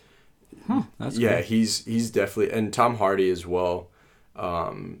 and that's yeah, cool. he's definitely, and Tom Hardy as well.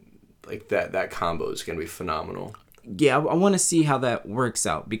 Like that combo is gonna be phenomenal. Yeah, I want to see how that works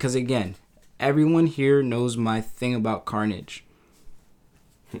out because again, everyone here knows my thing about Carnage.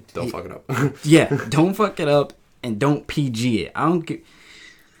 Don't fuck it up. Yeah, don't fuck it up and don't PG it. I don't get.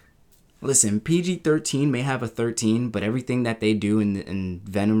 Listen, PG-13 may have a 13, but everything that they do in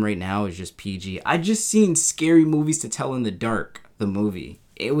Venom right now is just PG. I just seen Scary Movies to Tell in the Dark, the movie.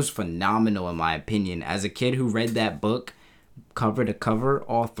 It was phenomenal in my opinion. As a kid who read that book, cover to cover,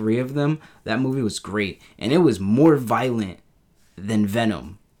 all three of them, that movie was great. And it was more violent than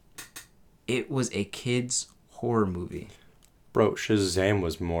Venom. It was a kid's horror movie. Bro, Shazam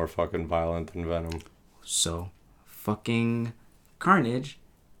was more fucking violent than Venom. So, fucking Carnage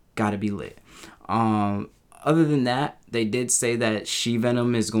gotta be lit. Other than that, they did say that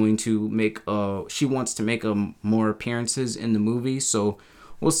She-Venom is going to she wants to make more appearances in the movie, so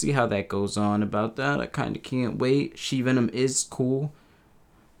we'll see how that goes on about that. I kind of can't wait. She-Venom is cool.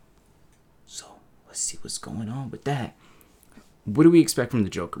 So, let's see what's going on with that. What do we expect from the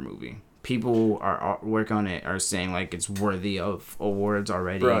Joker movie? People are working on it, are saying like it's worthy of awards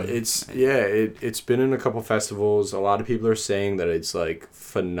already. Bro, it's been in a couple festivals. A lot of people are saying that it's like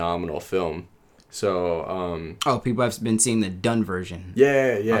phenomenal film. So people have been seeing the done version.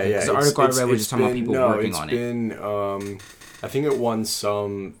 Yeah. Because the article I read was just talking about people working on it. It's been I think it won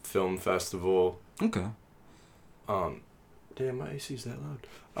some film festival. Okay. Damn, my AC's that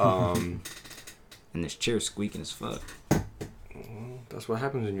loud. And this chair's squeaking as fuck. That's what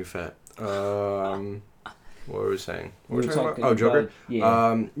happens when you're fat. What were we saying? We were talking about Joker.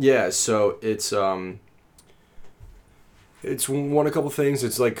 Yeah. So it's won a couple things.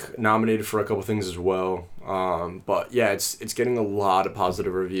 It's like nominated for a couple things as well. But yeah, it's getting a lot of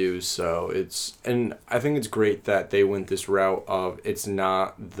positive reviews. So and I think it's great that they went this route of it's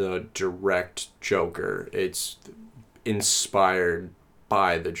not the direct Joker. It's inspired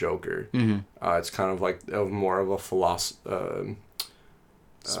by the Joker. Mm-hmm. It's kind of like more of a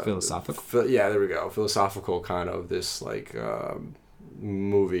It's philosophical. Yeah, there we go. Philosophical kind of this like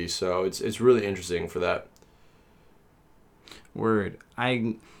movie. So it's really interesting for that. Word.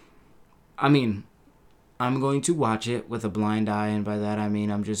 I mean, I'm going to watch it with a blind eye, and by that I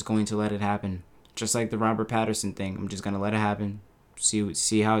mean I'm just going to let it happen. Just like the Robert Pattinson thing, I'm just gonna let it happen.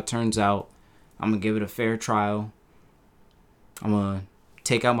 See how it turns out. I'm gonna give it a fair trial. I'm gonna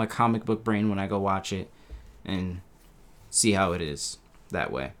take out my comic book brain when I go watch it, and see how it is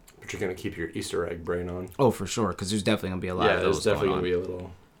that way. But you're gonna keep your Easter egg brain on. Oh, for sure, because there's definitely gonna be a lot of those. Yeah, there's definitely gonna be a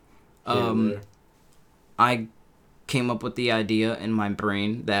little. I came up with the idea in my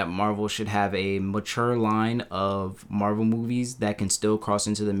brain that Marvel should have a mature line of Marvel movies that can still cross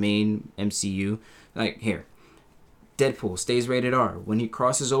into the main MCU. Like, here, Deadpool stays rated R. When he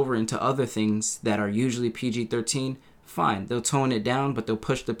crosses over into other things that are usually PG-13, fine. They'll tone it down, but they'll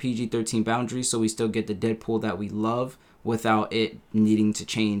push the PG-13 boundaries so we still get the Deadpool that we love without it needing to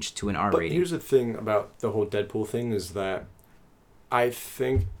change to an R rating. But here's the thing about the whole Deadpool thing is that I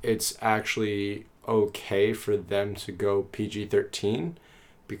think it's actually okay for them to go PG-13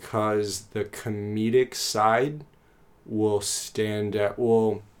 because the comedic side will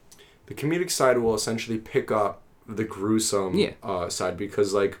the comedic side will essentially pick up the gruesome side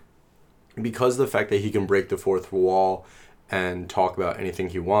because the fact that he can break the fourth wall and talk about anything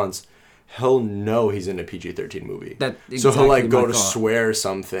he wants, he'll know he's in a PG-13 movie. So he'll like go to swear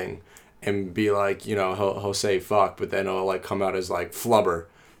something and be like, you know, he'll say fuck, but then it'll like come out as like flubber.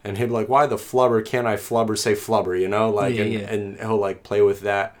 And he'll be like, why the flubber? Can't I flubber say flubber, you know? Like, and he'll like play with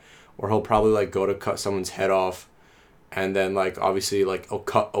that. Or he'll probably like go to cut someone's head off. And then like, obviously like he'll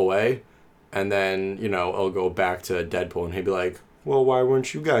cut away. And then, you know, it'll go back to Deadpool. And he'll be like, well, why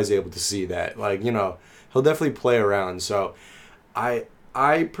weren't you guys able to see that? Like, you know, he'll definitely play around. So I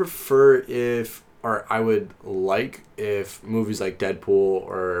prefer I would like if movies like Deadpool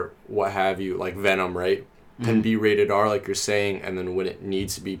or what have you, like Venom, right? Can be rated R, like you're saying, and then when it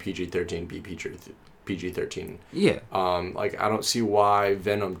needs to be PG-13, be PG-13. Yeah. Like I don't see why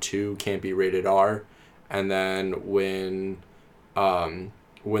Venom 2 can't be rated R, and then when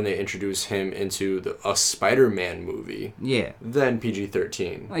they introduce him into a Spider-Man movie, then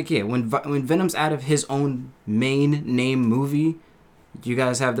PG-13. Like when Venom's out of his own main name movie, you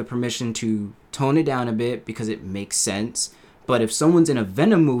guys have the permission to tone it down a bit because it makes sense. But if someone's in a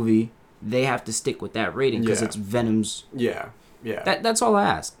Venom movie, they have to stick with that rating because it's Venom's. Yeah. That's all I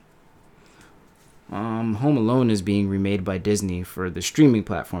ask. Home Alone is being remade by Disney for the streaming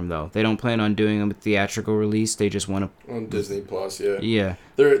platform, though. They don't plan on doing a theatrical release. They just want to... On Disney Plus, yeah. Yeah.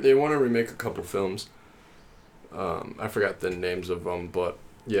 They want to remake a couple films. I forgot the names of them, but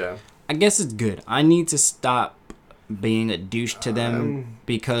yeah. I guess it's good. I need to stop being a douche to them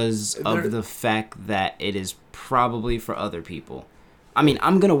because of the fact that it is probably for other people. I mean,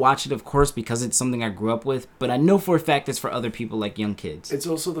 I'm going to watch it, of course, because it's something I grew up with, but I know for a fact it's for other people like young kids. It's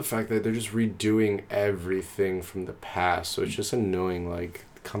also the fact that they're just redoing everything from the past, so it's just annoying, like,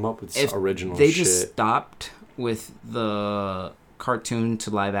 come up with original shit. If they just stopped with the cartoon to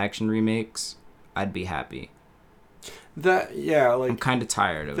live action remakes, I'd be happy. I'm kind of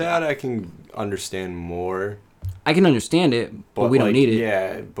tired of it. That I can understand more. I can understand it, but we don't need it.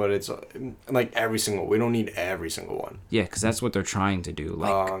 Yeah, but it's like we don't need every single one. Yeah, because that's what they're trying to do.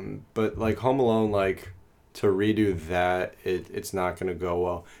 But like Home Alone, like to redo that, it's not gonna go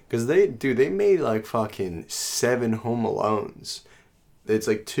well because they made like fucking 7 Home Alones. It's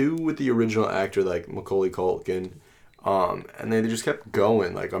like 2 with the original actor like Macaulay Culkin. And they just kept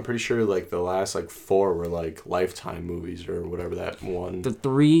going. Like, I'm pretty sure, like, the last, like, 4 were, like, Lifetime movies or whatever that one. The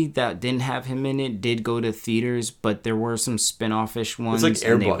 3 that didn't have him in it did go to theaters, but there were some spin-off-ish ones. It's like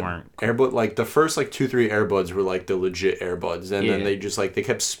Air Bud. They weren't. Air Bud, like, the first, like, 2-3 Air Buds were, like, the legit Air Buds. And then they just, like, they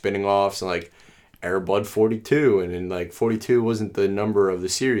kept spinning offs and, like, Air Bud 42. And then, like, 42 wasn't the number of the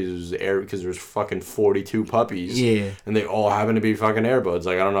series. It was because there was fucking 42 puppies. Yeah. And they all happen to be fucking Air Buds.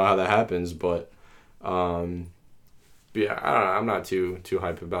 Like, I don't know how that happens, but yeah, I don't know. I'm not too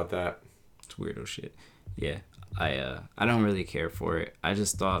hype about that. It's weirdo shit. Yeah, I don't really care for it. I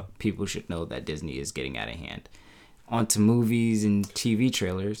just thought people should know that Disney is getting out of hand. On to movies and TV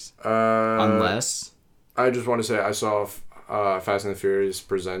trailers. Unless I just want to say I saw Fast and the Furious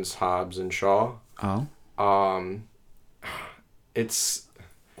presents Hobbs and Shaw. Oh. It's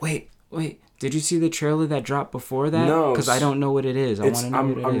wait. Did you see the trailer that dropped before that? No, because I don't know what it is. I want to know what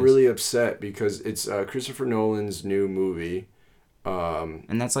it is. I'm really upset because it's Christopher Nolan's new movie.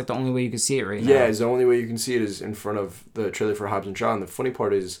 And that's like the only way you can see it right now. Yeah, it's the only way you can see it is in front of the trailer for Hobbs and Shaw. And the funny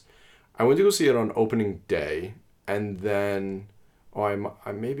part is, I went to go see it on opening day, and then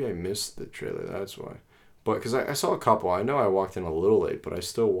maybe I missed the trailer. That's why. But because I saw a couple, I know I walked in a little late, but I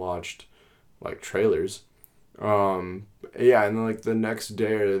still watched like trailers. Yeah, and then like the next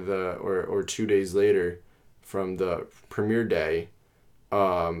day or 2 days later from the premiere day,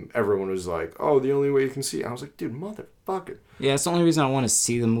 everyone was like, "Oh, the only way you can see it." I was like, "Dude, motherfucker." Yeah, it's the only reason I want to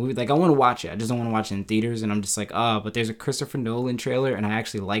see the movie. Like, I want to watch it. I just don't want to watch it in theaters. And I'm just like, but there's a Christopher Nolan trailer, and I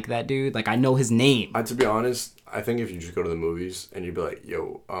actually like that dude. Like, I know his name. To be honest, I think if you just go to the movies and you'd be like,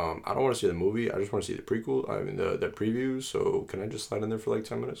 "Yo, I don't want to see the movie. I just want to see the prequel. I mean, the preview. So can I just slide in there for like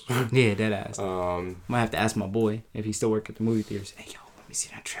 10 minutes?" Yeah, dead ass. Might have to ask my boy if he still work at the movie theaters. Hey, yo, let me see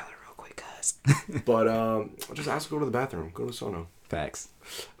that trailer real quick, cuz. But just ask to go to the bathroom. Go to Sono. Facts.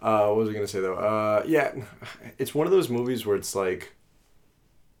 What was I gonna say though? Yeah, it's one of those movies where it's like,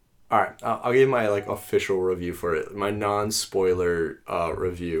 all right, I'll give my like official review for it, my non-spoiler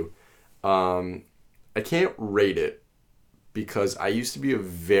review. I can't rate it because I used to be a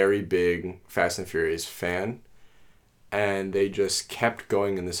very big Fast and Furious fan, and they just kept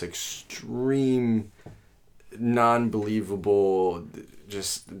going in this extreme, non-believable,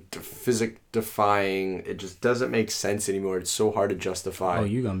 just physics defying. It just doesn't make sense anymore. It's so hard to justify. Oh,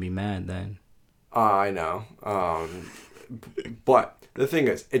 you're gonna be mad then. I know. But the thing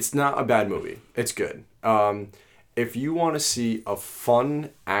is, it's not a bad movie. It's good. If you want to see a fun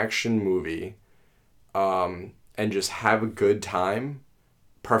action movie, and just have a good time,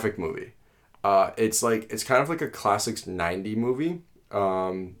 perfect movie. It's kind of like a classics 90 movie,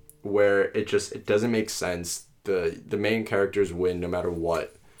 where it doesn't make sense. The main characters win no matter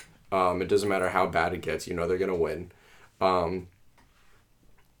what. It doesn't matter how bad it gets. You know they're gonna win.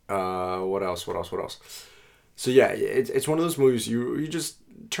 What else? So yeah, it's one of those movies you just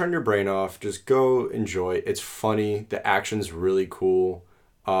turn your brain off, just go enjoy. It's funny. The action's really cool.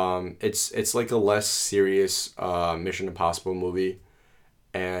 It's like a less serious Mission Impossible movie,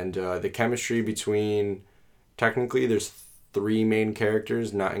 and the chemistry between, technically there's 3 main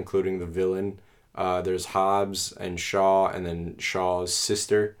characters, not including the villain. There's Hobbs and Shaw, and then Shaw's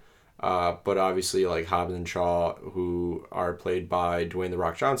sister. But obviously, like Hobbs and Shaw, who are played by Dwayne "The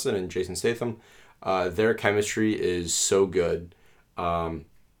Rock" Johnson and Jason Statham, their chemistry is so good.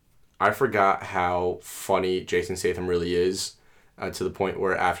 I forgot how funny Jason Statham really is, to the point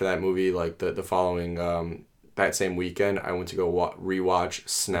where after that movie, like the following that same weekend, I went to go rewatch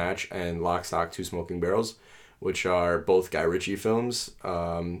Snatch and Lock, Stock, Two Smoking Barrels, which are both Guy Ritchie films,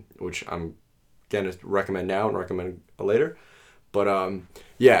 which I'm gonna recommend now and recommend later. But and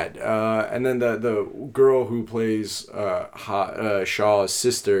then the girl who plays Shaw's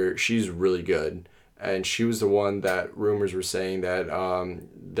sister, she's really good, and she was the one that rumors were saying that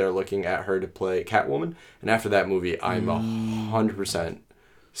they're looking at her to play Catwoman. And after that movie, I'm 100%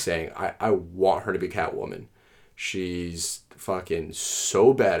 saying I want her to be Catwoman. She's fucking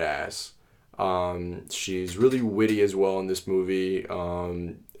so badass. She's really witty as well in this movie,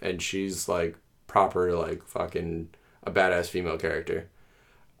 and she's like proper like fucking a badass female character.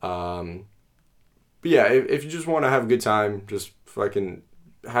 But yeah, if you just want to have a good time, just fucking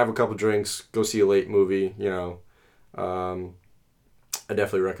have a couple drinks, go see a late movie, you know, I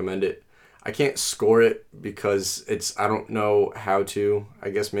definitely recommend it. I can't score it because I don't know how to.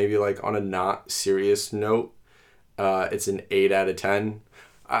 I guess maybe like on a not serious note, it's an 8 out of 10.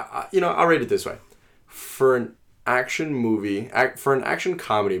 I'll rate it this way. For an action movie, for an action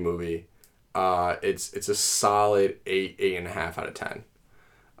comedy movie, it's a solid 8.5 out of 10.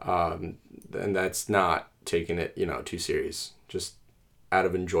 And that's not taking it, too serious, just out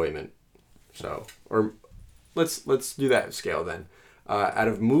of enjoyment. So, or let's do that scale then. Out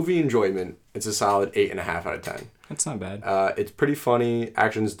of movie enjoyment, it's a solid 8.5 out of 10. That's not bad. It's pretty funny.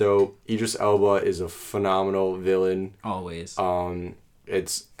 Action's dope. Idris Elba is a phenomenal villain. Always. To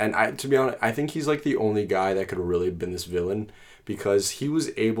be honest, I think he's like the only guy that could have really been this villain, because he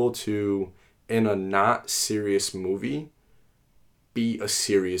was able to, in a not serious movie, be a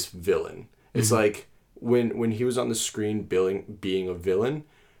serious villain. It's like when he was on the screen being a villain,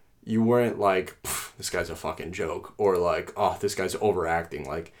 you weren't like, this guy's a fucking joke, or like, oh, this guy's overacting.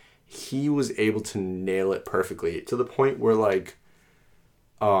 Like, he was able to nail it perfectly, to the point where like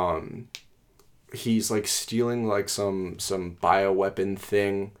he's like stealing like some bioweapon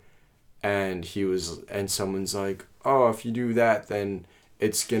thing, and someone's like, oh, if you do that, then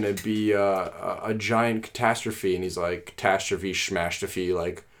it's gonna be a giant catastrophe. And he's like, catastrophe, schmashtrophe,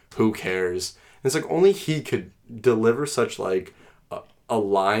 like, who cares? And it's like, only he could deliver such like a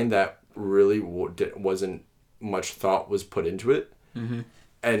line that really wasn't much thought was put into it. Mm-hmm.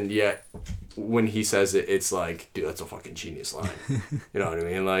 And yet, when he says it, it's like, dude, that's a fucking genius line. You know what I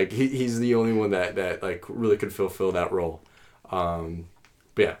mean? Like, he's the only one that like really could fulfill that role. But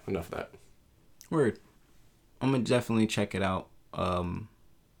yeah, enough of that. Word. I'm gonna definitely check it out.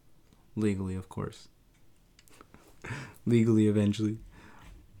 Legally, of course. Legally, eventually.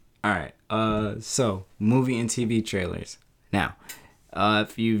 All right. So movie and TV trailers. Now,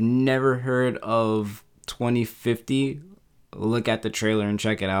 if you've never heard of 2050, look at the trailer and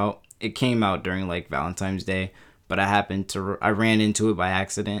check it out. It came out during like Valentine's Day, but I ran into it by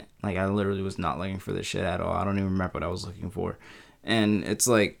accident. Like I literally was not looking for this shit at all. I don't even remember what I was looking for. And it's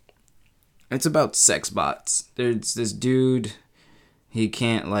about sex bots. There's this dude, he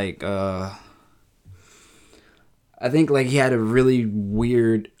can't like I think like he had a really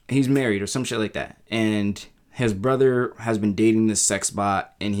weird, he's married or some shit like that. And his brother has been dating this sex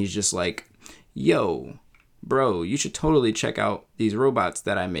bot, and he's just like, yo, bro, you should totally check out these robots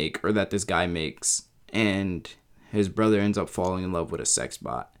that I make or that this guy makes. And his brother ends up falling in love with a sex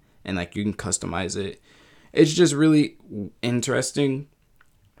bot, and like you can customize it. It's just really interesting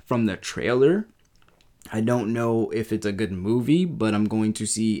from the trailer. I don't know if it's a good movie, but I'm going to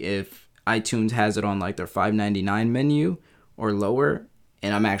see if iTunes has it on like their $5.99 menu or lower,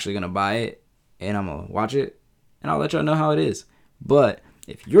 and I'm actually going to buy it and I'm going to watch it and I'll let y'all know how it is. But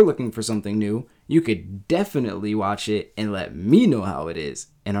if you're looking for something new, you could definitely watch it and let me know how it is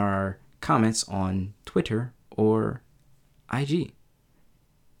in our comments on Twitter or IG.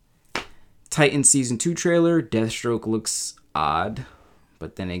 Titan Season 2 trailer. Deathstroke looks odd,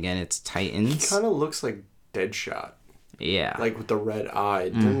 but then again, it's Titans. He kind of looks like Deadshot. Yeah. Like with the red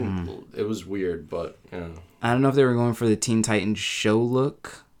eye. It was weird, but, you know. I don't know if they were going for the Teen Titans show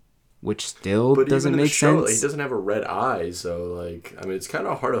look, which still doesn't make sense. He doesn't have a red eye, so, like, I mean, it's kind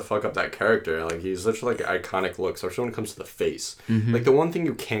of hard to fuck up that character. Like, he's such, like, an iconic look, especially when it comes to the face. Like, the one thing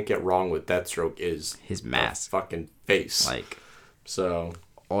you can't get wrong with Deathstroke is his mask. Fucking face. Like, so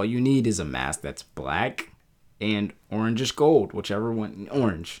all you need is a mask that's black and orangish gold, whichever one,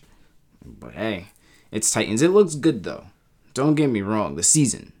 orange. But hey, it's Titans. It looks good though. Don't get me wrong. The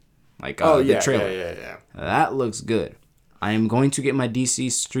season, like the trailer, yeah, that looks good. I am going to get my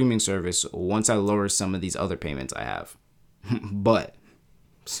DC streaming service once I lower some of these other payments I have. But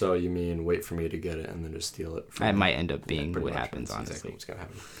so you mean wait for me to get it and then just steal it? That might end up being what happens, honestly. Exactly what's gonna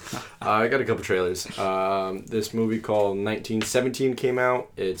happen. I got a couple trailers. This movie called 1917 came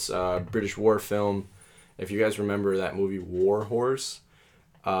out. It's a British war film. If you guys remember that movie War Horse,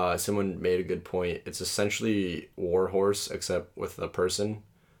 someone made a good point. It's essentially War Horse except with a person.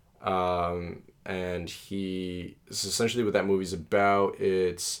 And it's essentially what that movie's about.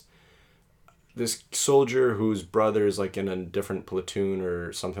 It's this soldier whose brother is like in a different platoon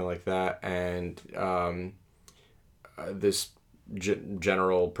or something like that, and this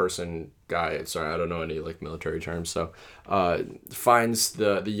general person guy, sorry, I don't know any like military terms, so finds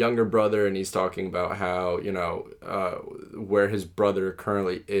the younger brother, and he's talking about how, you know, where his brother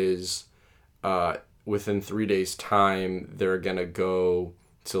currently is, within 3 days time they're gonna go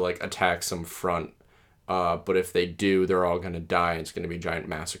to like attack some front, but if they do, they're all gonna die, and it's gonna be a giant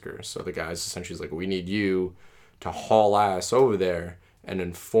massacre. So the guy's essentially like, we need you to haul ass over there and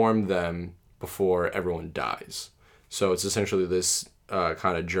inform them before everyone dies. So it's essentially this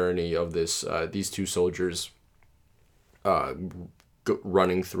kind of journey of these two soldiers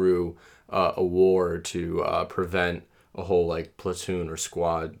running through a war to prevent a whole like platoon or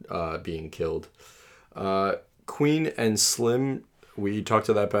squad being killed. Queen and Slim, we talked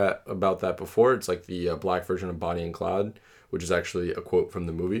about that before. It's like the black version of Bonnie and Clyde, which is actually a quote from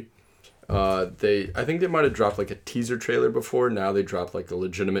the movie. I think they might have dropped like a teaser trailer before. Now they dropped like a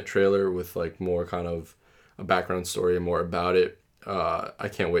legitimate trailer with like more kind of a background story and more about it. I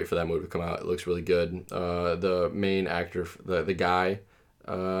can't wait for that movie to come out. It looks really good. The main actor, the guy,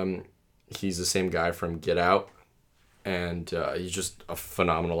 he's the same guy from Get Out, and he's just a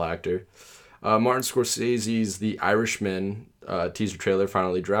phenomenal actor. Martin Scorsese's The Irishman teaser trailer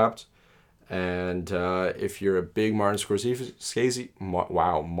finally dropped, and if you're a big Martin Scorsese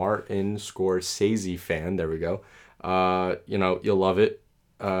fan, there we go. You know, you'll love it.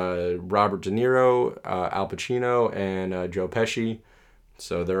 Robert De Niro, Al Pacino, and Joe Pesci,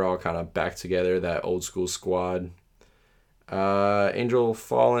 so they're all kind of back together, that old school squad. Angel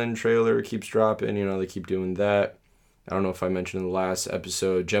Fallen trailer keeps dropping. You know, they keep doing that. I don't know if I mentioned in the last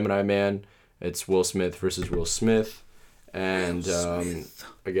episode, Gemini Man. It's Will Smith versus Will Smith. And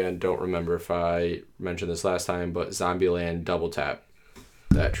again, don't remember if I mentioned this last time, but Zombieland Double Tap,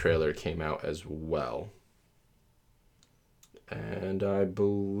 that trailer came out as well. And I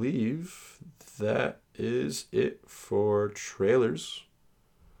believe that is it for trailers.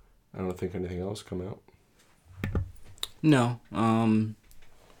 I don't think anything else come out. No.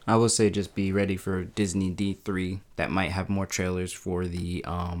 I will say just be ready for Disney D3. That might have more trailers for the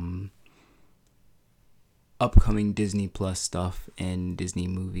upcoming Disney Plus stuff and Disney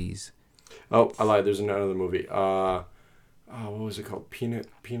movies. Oh, I lied. There's another movie. What was it called? Peanut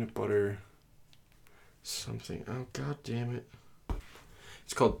butter something. Oh, god damn it.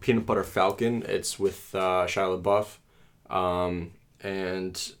 It's called Peanut Butter Falcon. It's with Shia LaBeouf.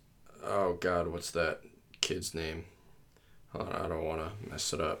 And oh god, what's that kid's name? Hold on, I don't want to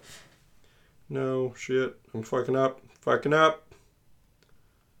mess it up. No, shit. I'm fucking up. Alright,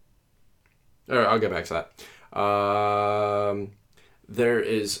 I'll get back to that. There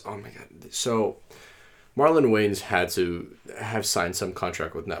is, oh my god. So, Marlon Wayans had to have signed some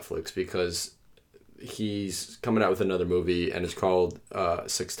contract with Netflix because he's coming out with another movie and it's called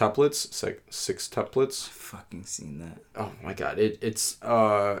Sextuplets. Sextuplets. I've fucking seen that. Oh my god. It's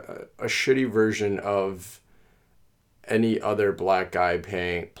a shitty version of any other black guy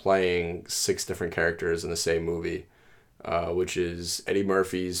playing 6 different characters in the same movie, which is Eddie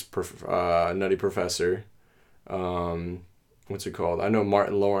Murphy's Nutty Professor. What's it called? I know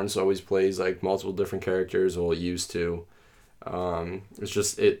Martin Lawrence always plays like multiple different characters, or used to. It's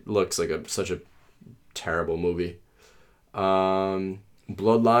just, it looks like such a terrible movie. Bloodline,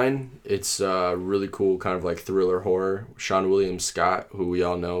 it's really cool, kind of like thriller horror. Sean William Scott, who we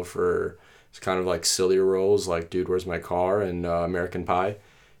all know for his kind of like sillier roles like Dude, Where's My Car and American Pie.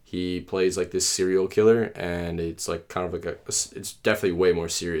 He plays like this serial killer, and it's like kind of like it's definitely way more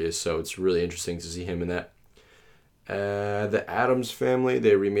serious, so it's really interesting to see him in that. The Addams Family,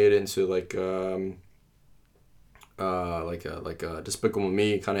 they remade it into like a Despicable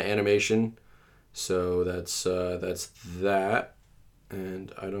Me kind of animation. So that's that,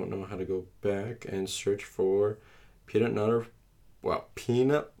 and I don't know how to go back and search for Peanut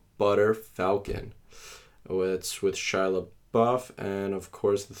Butter Falcon. It's with Shia LaBeouf, and of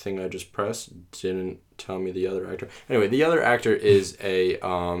course the thing I just pressed didn't tell me the other actor. Anyway, the other actor is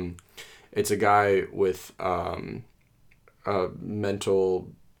it's a guy with a mental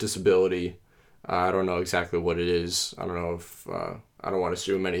disability. I don't know exactly what it is. I don't know if I don't want to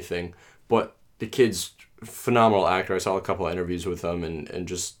assume anything, but the kid's phenomenal actor. I saw a couple of interviews with him, and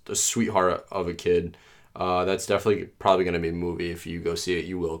just a sweetheart of a kid. That's definitely probably going to be a movie. If you go see it,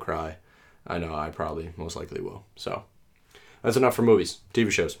 you will cry. I know I probably most likely will. So that's enough for movies.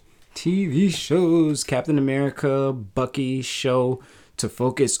 TV shows. TV shows. Captain America, Bucky show to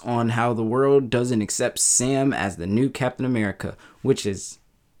focus on how the world doesn't accept Sam as the new Captain America, which is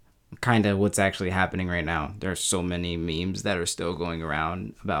kind of what's actually happening right now. There are so many memes that are still going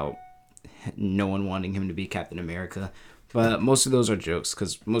around about no one wanting him to be Captain America, but most of those are jokes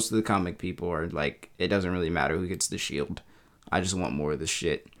because most of the comic people are like, it doesn't really matter who gets the shield, I just want more of this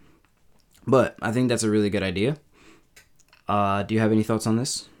shit. But I think that's a really good idea. Do you have any thoughts on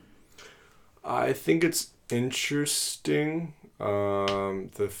this? I think it's interesting,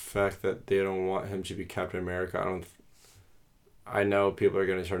 the fact that they don't want him to be Captain America. I know people are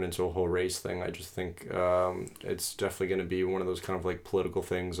going to turn into a whole race thing. I just think it's definitely going to be one of those kind of like political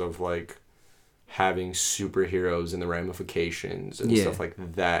things of like having superheroes and the ramifications and stuff like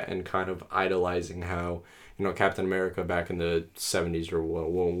that, and kind of idolizing how, you know, Captain America back in the 70s or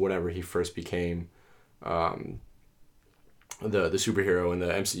whenever he first became the superhero in the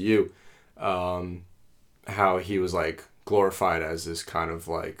MCU, how he was like glorified as this kind of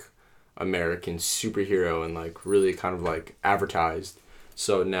like American superhero and like really kind of like advertised.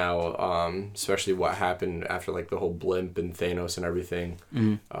 So now, especially what happened after like the whole blimp and Thanos and everything,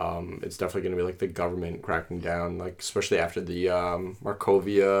 it's definitely going to be like the government cracking down, like especially after the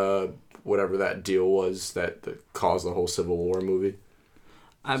Markovia, whatever that deal was that caused the whole Civil War movie.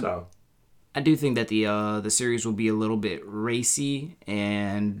 I do think that the series will be a little bit racy,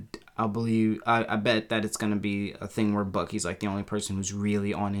 and I bet that it's gonna be a thing where Bucky's like the only person who's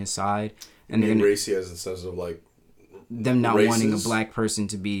really on his side, and they're racy as in sense of like them not wanting a black person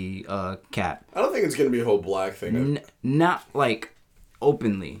to be Cap. I don't think it's gonna be a whole black thing. Not like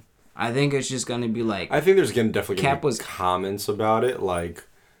openly. I think it's just gonna be like. I think there's definitely gonna be comments about it, like.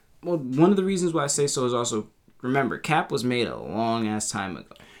 Well, one of the reasons why I say so is also, remember, Cap was made a long ass time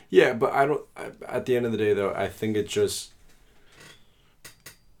ago. Yeah, but at the end of the day, though, I think it just.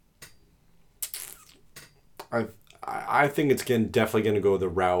 I think it's definitely going to go the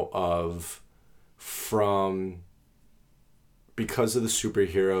route of because of the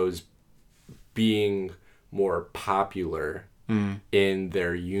superheroes being more popular in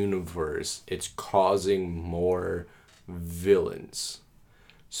their universe, it's causing more villains.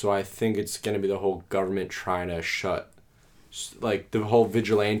 So I think it's going to be the whole government trying to shut, like the whole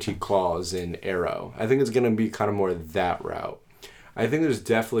vigilante clause in Arrow. I think it's going to be kind of more that route. I think there's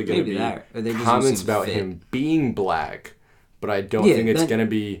definitely going to be comments about him being black, but I don't think it's going to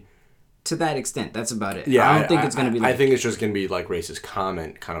be to that extent. That's about it. Yeah, I don't think it's gonna be. Like, I think it's just gonna be like racist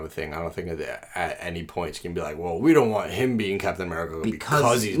comment kind of a thing. I don't think at any point it's gonna be like, well, we don't want him being Captain America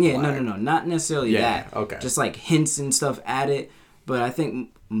because he's black. No, not necessarily that. Okay. Just like hints and stuff at it, but I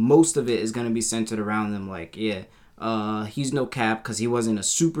think most of it is gonna be centered around them. Like, he's no Cap because he wasn't a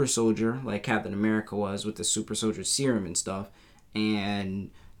super soldier like Captain America was with the super soldier serum and stuff,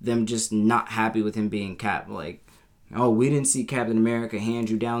 and them just not happy with him being Cap. Like, oh, we didn't see Captain America hand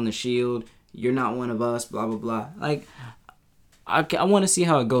you down the shield. You're not one of us, blah, blah, blah. Like, I want to see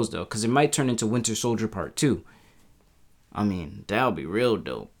how it goes, though, because it might turn into Winter Soldier Part 2. I mean, that'll be real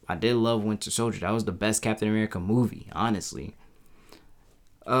dope. I did love Winter Soldier. That was the best Captain America movie, honestly.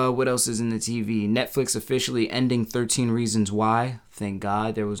 What else is in the TV? Netflix officially ending 13 Reasons Why. Thank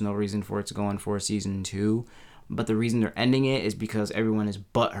God there was no reason for it to go on for season 2. But the reason they're ending it is because everyone is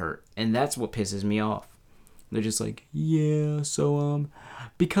butthurt. And that's what pisses me off. They're just like, yeah, so,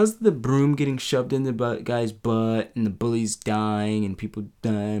 because of the broom getting shoved in the guy's butt and the bullies dying and people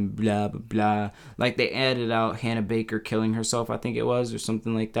dying, blah, blah, blah. Like, they added out Hannah Baker killing herself, I think it was, or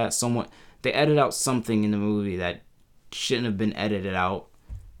something like that. They edited out something in the movie that shouldn't have been edited out.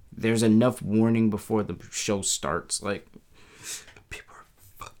 There's enough warning before the show starts. Like, people are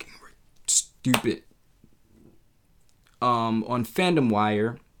fucking stupid. On Fandom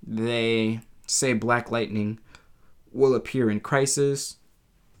Wire, they say Black Lightning will appear in Crisis,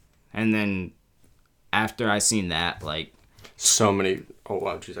 and then after I seen that, like, so many. Oh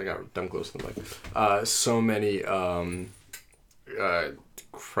wow, jeez, I got done close to the mic. So many.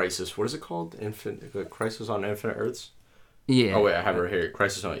 Crisis. What is it called? Crisis on Infinite Earths. Yeah. Oh wait, I have it right here.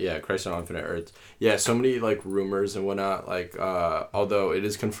 Crisis on Infinite Earths. Yeah, so many like rumors and whatnot. Like, although it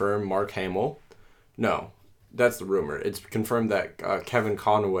is confirmed, Mark Hamill. No, that's the rumor. It's confirmed that Kevin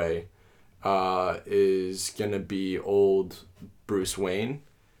Conway is gonna be old Bruce Wayne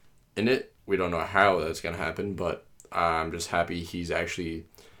in it. We don't know how that's gonna happen, but I'm just happy he's actually.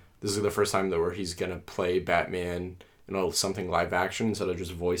 This is the first time where he's gonna play Batman in something live action instead of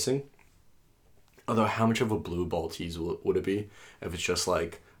just voicing. Although, how much of a blue ball tease would it be if it's just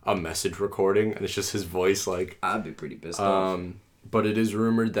like a message recording and it's just his voice? Like, I'd be pretty pissed off. But it is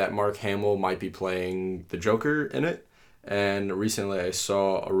rumored that Mark Hamill might be playing the Joker in it. And recently I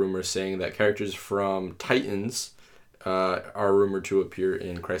saw a rumor saying that characters from Titans are rumored to appear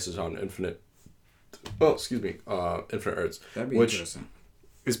in Crisis on Infinite Earths. That'd be interesting.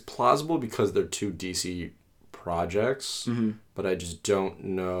 Is plausible because they're two DC projects, but I just don't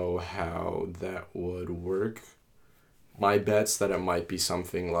know how that would work. My bet's that it might be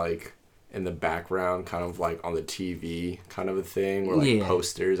something like in the background, kind of like on the TV kind of a thing, or like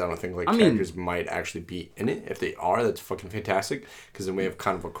posters. I don't think characters might actually be in it. If they are, that's fucking fantastic, because then we have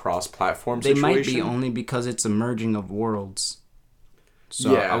kind of a cross-platform situation. They might be only because it's a merging of worlds.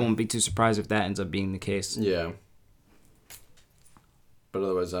 So I won't be too surprised if that ends up being the case. Yeah. But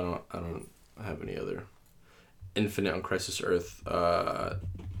otherwise, I don't have any other Infinite on Crisis Earth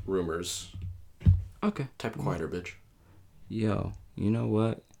rumors. Okay. Type quieter, bitch. Yo, you know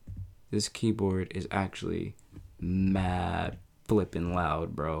what? This keyboard is actually mad flipping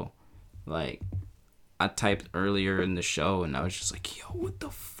loud, bro. Like, I typed earlier in the show and I was just like, yo, what the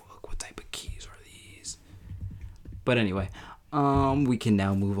fuck? What type of keys are these? But anyway, we can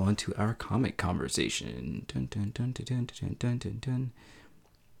now move on to our comic conversation. Dun, dun, dun, dun, dun, dun, dun, dun, dun.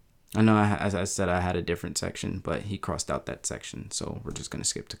 I know, as I said, I had a different section, but he crossed out that section, so we're just going to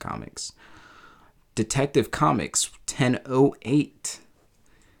skip to comics. Detective Comics 1008.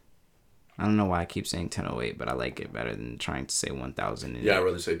 I don't know why I keep saying 1008, but I like it better than trying to say 1000. Yeah, I'd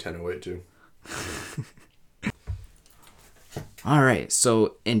rather say 1008 too. Alright,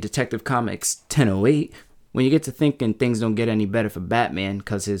 so in Detective Comics 1008, when you get to thinking things don't get any better for Batman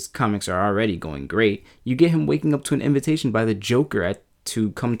because his comics are already going great, you get him waking up to an invitation by the Joker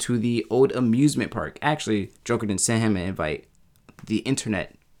to come to the old amusement park. Actually, Joker didn't send him an invite. The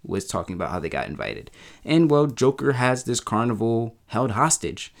internet was talking about how they got invited. And, well, Joker has this carnival held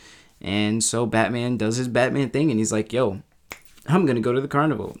hostage. And so Batman does his Batman thing, and he's like, yo, I'm going to go to the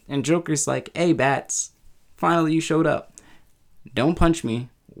carnival. And Joker's like, hey, Bats, finally you showed up. Don't punch me.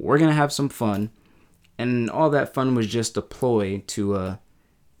 We're going to have some fun. And all that fun was just a ploy to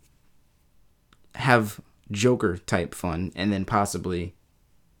have Joker-type fun and then possibly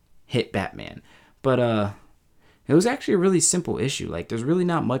hit Batman. But it was actually a really simple issue. Like, there's really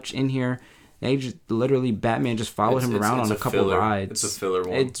not much in here. They just literally, Batman just followed him around on a couple rides. It's a filler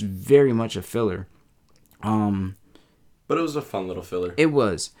one. It's very much a filler. But it was a fun little filler. It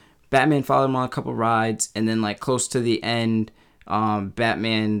was. Batman followed him on a couple rides, and then like close to the end,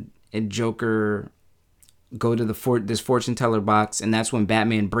 Batman and Joker go to this fortune teller box, and that's when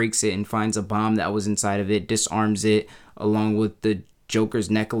Batman breaks it and finds a bomb that was inside of it, disarms it, along with the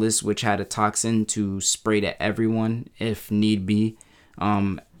Joker's necklace, which had a toxin to spray to everyone if need be.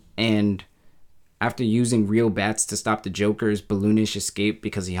 And after using real bats to stop the Joker's balloonish escape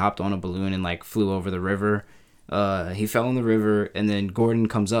because he hopped on a balloon and like flew over the river, he fell in the river, and then Gordon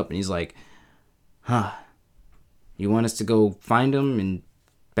comes up and he's like, you want us to go find him? And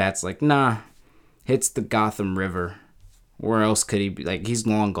Bat's like, nah, hits the Gotham River. Where else could he be? Like, he's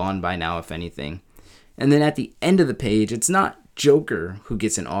long gone by now, if anything. And then at the end of the page, it's not Joker who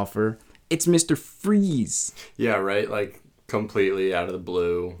gets an offer. It's Mr. Freeze. Yeah, right? Like, completely out of the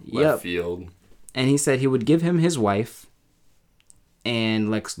blue, left field. And he said he would give him his wife, and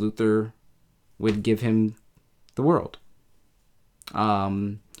Lex Luthor would give him the world.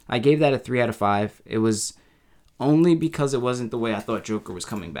 I gave that a 3 out of 5. It was only because it wasn't the way I thought Joker was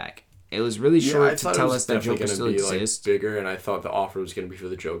coming back. It was really short to tell us that Joker still exists. Like, bigger, and I thought the offer was going to be for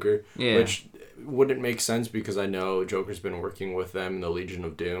the Joker. Yeah. Which wouldn't make sense because I know Joker's been working with them in the Legion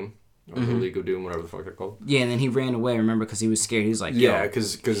of Doom. Or the League of Doom, whatever the fuck they're called. Yeah, and then he ran away, remember, because he was scared. He was like, yeah,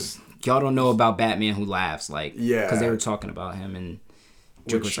 because y'all don't know about Batman Who Laughs. Like, yeah. Because they were talking about him, and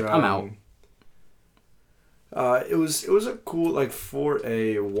Joker was like, I'm out. It was a cool, like, for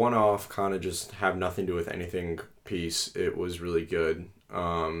a one-off kind of just have nothing to do with anything piece, it was really good.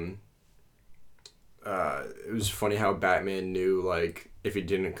 It was funny how Batman knew, like, if he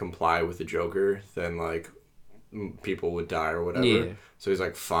didn't comply with the Joker, then, like, people would die or whatever. Yeah. So he's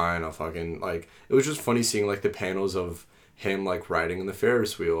like, fine, I'll fucking, like, it was just funny seeing, like, the panels of him, like, riding in the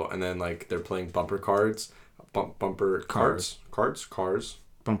Ferris wheel, and then, like, they're playing bumper cards. Bumper cards? Cars?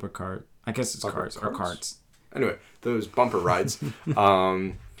 Bumper card. I guess it's cars or carts. Anyway, those bumper rides.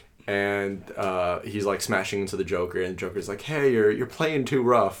 And he's, like, smashing into the Joker, and the Joker's like, hey, you're playing too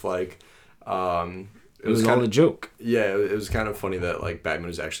rough, like, it was all a joke. Yeah, it was kind of funny that, like, Batman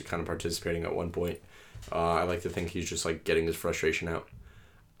was actually kind of participating at one point. I like to think he's just, like, getting his frustration out.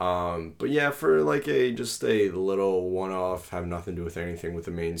 But yeah, for, like, just a little one-off, have nothing to do with anything with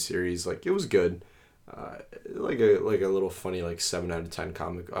the main series, like, it was good. Like a little funny, like, 7 out of 10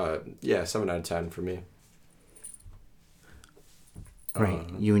 comic. 7 out of 10 for me. Right,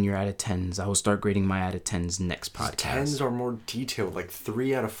 you and your out of 10s. I will start grading my out of 10s next podcast. 10s are more detailed, like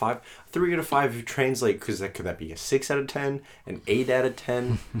 3 out of 5. 3 out of 5 you translate, because could that be a 6 out of 10, an 8 out of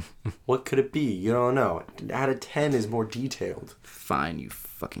 10? What could it be? You don't know. Out of 10 is more detailed. Fine, you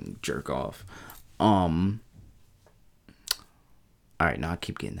fucking jerk off. Alright, now I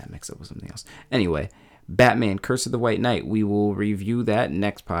keep getting that mixed up with something else. Anyway, Batman, Curse of the White Knight. We will review that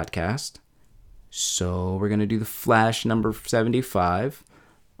next podcast. So we're going to do the Flash number 75.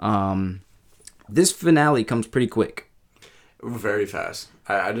 This finale comes pretty quick. Very fast.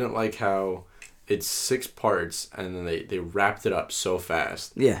 I didn't like how it's 6 parts and then they wrapped it up so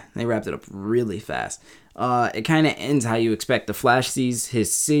fast. Yeah, they wrapped it up really fast. It kind of ends how you expect. The Flash sees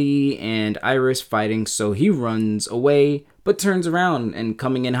his city and Iris fighting, so he runs away, but turns around and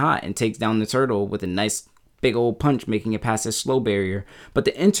coming in hot and takes down the Turtle with a nice big old punch, making it past his slow barrier. But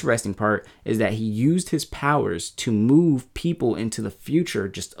the interesting part is that he used his powers to move people into the future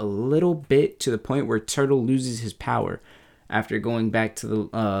just a little bit, to the point where Turtle loses his power after going back to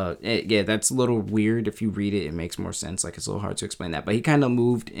the that's a little weird. If you read it, it makes more sense. Like, it's a little hard to explain that, but he kind of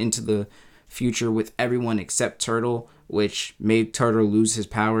moved into the future with everyone except Turtle, which made Turtle lose his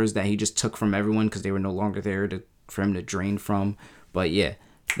powers that he just took from everyone because they were no longer there for him to drain from. But yeah,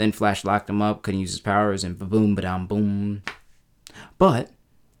 then Flash locked him up, couldn't use his powers, and boom, ba-dum, boom. But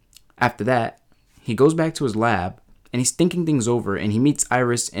after that, he goes back to his lab, and he's thinking things over, and he meets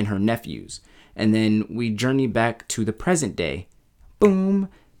Iris and her nephews. And then we journey back to the present day. Boom.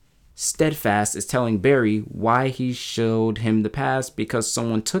 Steadfast is telling Barry why he showed him the past, because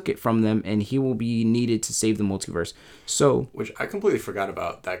someone took it from them, and he will be needed to save the multiverse. So, which I completely forgot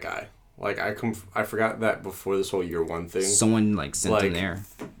about that guy. Like, I forgot that before this whole year 1 thing. Someone, like, sent him there.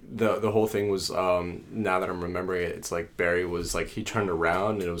 The whole thing was, now that I'm remembering it, it's like Barry was, like, he turned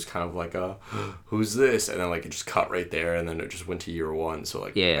around and it was kind of like who's this? And then, like, it just cut right there and then it just went to year 1. So,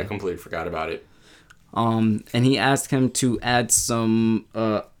 like, yeah. I completely forgot about it. And he asked him to add some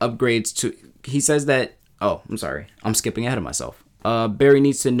upgrades to... He says that... Oh, I'm sorry. I'm skipping ahead of myself. Barry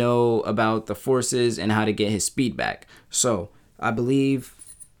needs to know about the forces and how to get his speed back. So, I believe...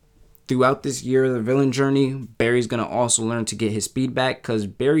 Throughout this year of the villain journey, Barry's gonna also learn to get his speed back, because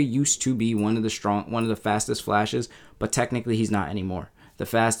Barry used to be one of the fastest Flashes, but technically he's not anymore. The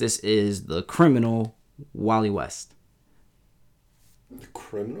fastest is the criminal Wally West. The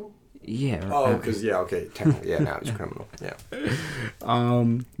criminal? Yeah. Oh, because okay, technically, yeah, now he's criminal. Yeah.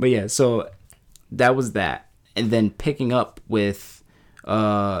 But yeah, so that was that. And then picking up with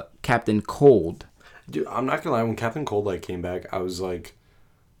Captain Cold. Dude, I'm not gonna lie. When Captain Cold like came back, I was like,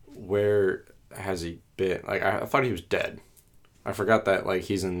 "Where has he been?" Like, I thought he was dead. I forgot that like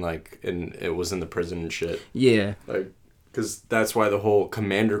he's in like it was in the prison and shit. Yeah. Like, because that's why the whole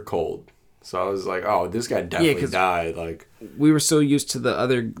Commander Cold. So I was like, "Oh, this guy definitely died." Like, we were so used to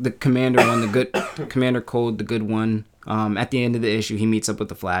the Commander one, the good Commander Cold, the good one. At the end of the issue, he meets up with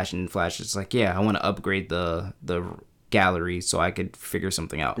the Flash, and Flash is like, "Yeah, I want to upgrade the gallery so I could figure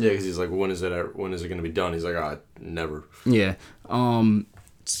something out." yeah, because he's like, when is it going to be done? He's like, "Ah, never." Yeah.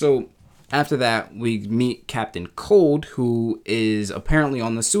 So after that, we meet Captain Cold, who is apparently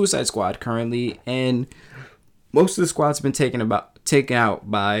on the Suicide Squad currently, and most of the squad's been taken out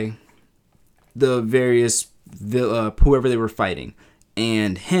by the various whoever they were fighting.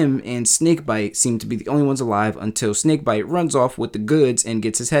 And him and Snakebite seem to be the only ones alive until Snakebite runs off with the goods and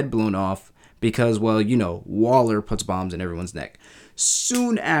gets his head blown off because, well, you know, Waller puts bombs in everyone's neck.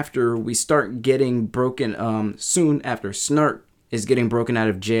 Soon after we start getting broken, soon after Snart is getting broken out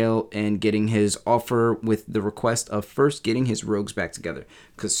of jail and getting his offer with the request of first getting his rogues back together.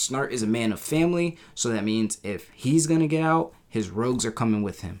 Because Snart is a man of family, so that means if he's going to get out, his rogues are coming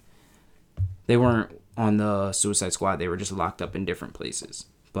with him. They weren't on the Suicide Squad. They were just locked up in different places.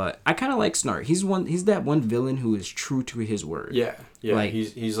 But I kind of like Snart. He's that one villain who is true to his word. Yeah. Like,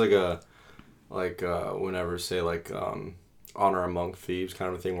 he's like whenever say like honor among thieves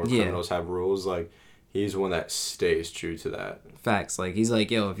kind of a thing where criminals have rules. Like, he's one that stays true to that. Facts. Like, he's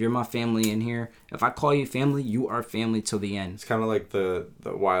like, yo, if you're my family in here, if I call you family, you are family till the end. It's kind of like the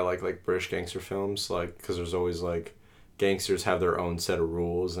why I like British gangster films, like, because there's always like gangsters have their own set of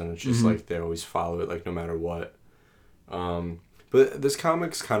rules, and it's just like they always follow it, like, no matter what. But this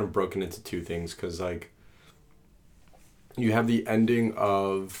comic's kind of broken into two things, because like you have the ending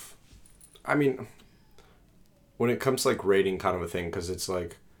of, I mean, when it comes to like rating kind of a thing, because it's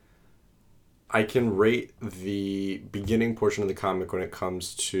like I can rate the beginning portion of the comic when it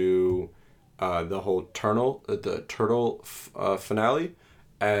comes to the whole turtle finale,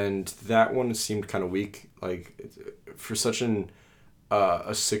 and that one seemed kind of weak. Like, for such a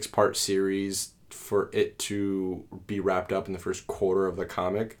 6-part series, for it to be wrapped up in the first quarter of the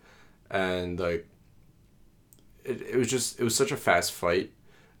comic, and like it was such a fast fight.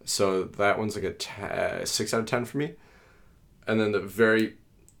 So that one's like a 6 out of 10 for me. And then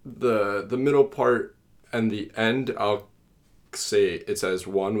the middle part and the end, I'll say it's as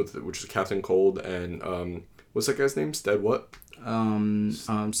one, which is Captain Cold and what's that guy's name? Steadfast. Yeah, it's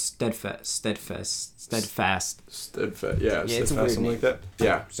a Steadfast, weird something name. like that.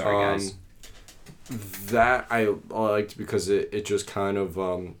 Yeah. Sorry, guys. That I liked because it just kind of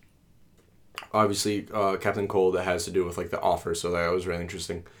obviously Captain Cold, that has to do with like the offer, so that was really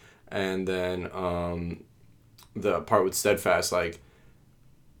interesting. And then the part with Steadfast, like,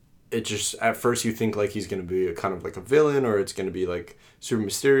 it just, at first you think like he's gonna be a kind of like a villain, or it's gonna be like super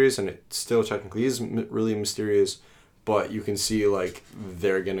mysterious, and it still technically is really mysterious, but you can see like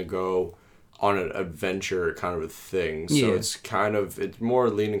they're gonna go on an adventure kind of a thing. So it's more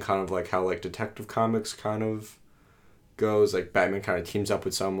leaning kind of like how like Detective Comics kind of goes. Like, Batman kind of teams up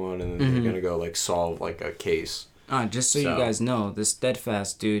with someone, and then they're gonna go like solve like a case. Just so you guys know, the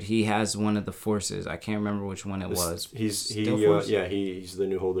Steadfast dude, he has one of the forces. I can't remember which one it was. He's the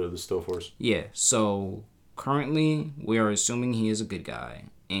new holder of the Still Force. Yeah. So currently, we are assuming he is a good guy,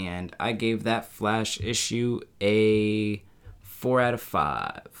 and I gave that Flash issue a 4 out of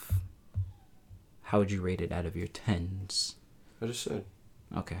 5. How would you rate it out of your 10s? I just said.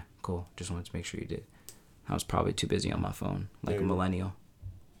 Okay, cool. Just wanted to make sure you did. I was probably too busy on my phone, like a millennial.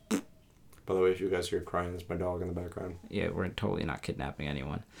 By the way, if you guys hear crying, that's my dog in the background. Yeah, we're totally not kidnapping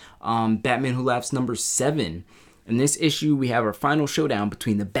anyone. Batman Who Laughs number 7. In this issue, we have our final showdown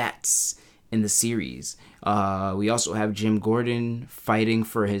between the Bats in the series. We also have Jim Gordon fighting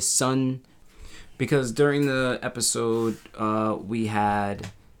for his son, because during the episode, we had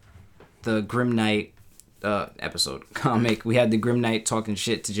the Grim Knight comic. We had the Grim Knight talking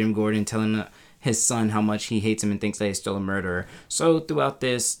shit to Jim Gordon, telling his son how much he hates him and thinks that he's still a murderer. So throughout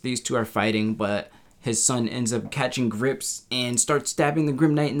this, these two are fighting, but his son ends up catching grips and starts stabbing the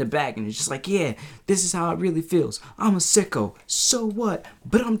Grim Knight in the back, and he's just like, yeah, this is how it really feels. I'm a sicko. So what?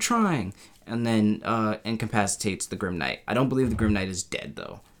 But I'm trying. And then incapacitates the Grim Knight. I don't believe the Grim Knight is dead,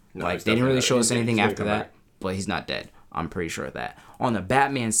 though. No, like, they didn't really show us anything after that, back. But he's not dead. I'm pretty sure of that. On the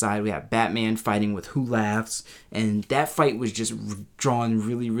Batman side, we have Batman fighting with Who Laughs, and that fight was just drawn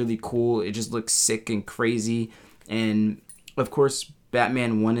really, really cool. It just looked sick and crazy, and of course,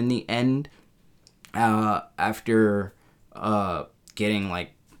 Batman won in the end after getting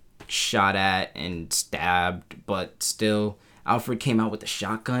like shot at and stabbed, but still Alfred came out with a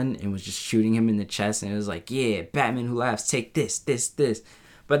shotgun and was just shooting him in the chest, and it was like, yeah, Batman Who Laughs, take this.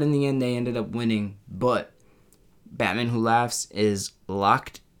 But in the end, they ended up winning. But Batman Who Laughs is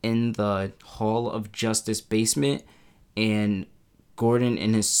locked in the Hall of Justice basement, and Gordon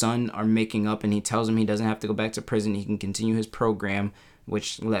and his son are making up, and he tells him he doesn't have to go back to prison. He can continue his program,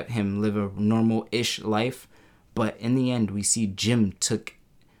 which let him live a normal-ish life. But in the end, we see Jim took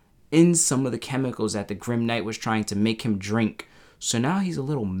in some of the chemicals that the Grim Knight was trying to make him drink. So now he's a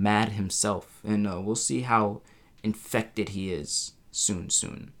little mad himself, and we'll see how infected he is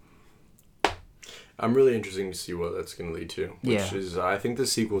soon. I'm really interested to see what that's going to lead to. Which Yeah. is, I think the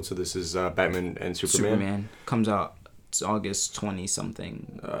sequel to this is Batman and Superman. Comes out, it's August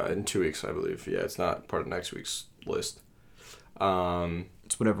 20-something. In 2 weeks, I believe. Yeah, it's not part of next week's list.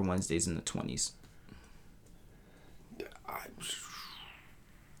 It's whatever Wednesday's in the 20s.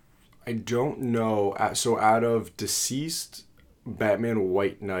 I don't know. So out of Deceased, Batman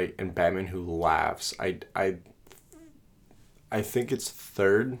White Knight, and Batman Who Laughs, I think it's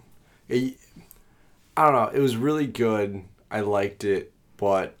third. I don't know. It was really good. I liked it,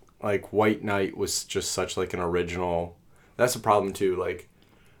 but like White Knight was just such like an original. That's the problem too. Like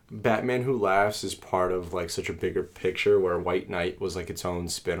Batman Who Laughs is part of like such a bigger picture, where White Knight was like its own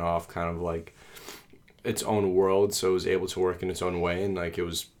spin-off, kind of like its own world, so it was able to work in its own way, and like it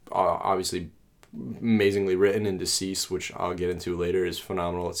was obviously amazingly written. And Deceased, which I'll get into later, is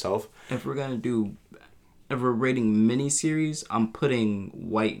phenomenal itself. If we're rating miniseries, I'm putting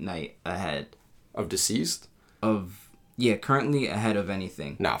White Knight ahead Of Deceased? Currently ahead of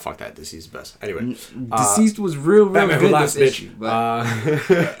anything. Nah, fuck that. Deceased is best. Anyway. Deceased was real Batman good Who Laughs, this bitch. issue. But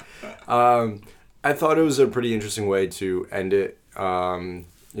I thought it was a pretty interesting way to end it.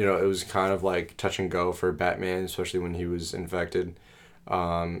 It was kind of like touch and go for Batman, especially when he was infected.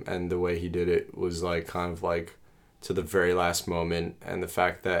 And the way he did it was like kind of like to the very last moment, and the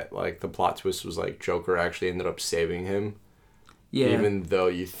fact that like the plot twist was like Joker actually ended up saving him. Yeah. Even though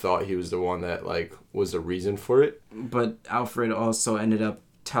you thought he was the one that like was the reason for it. But Alfred also ended up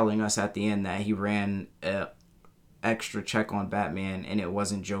telling us at the end that he ran a extra check on Batman, and it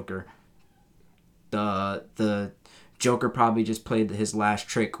wasn't Joker. The Joker probably just played his last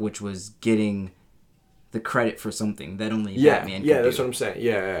trick, which was getting the credit for something that only Batman could do. Yeah, that's what I'm saying.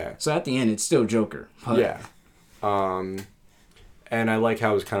 Yeah. So at the end, it's still Joker. But yeah. And I like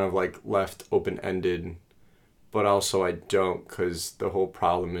how it was kind of like left open-ended, but also I don't, because the whole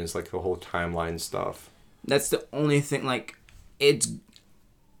problem is like the whole timeline stuff. That's the only thing, like, it's...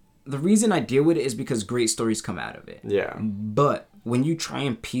 The reason I deal with it is because great stories come out of it. Yeah. But when you try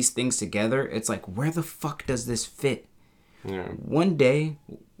and piece things together, it's like, where the fuck does this fit? Yeah. One day,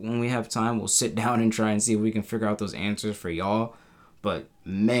 when we have time, we'll sit down and try and see if we can figure out those answers for y'all. But,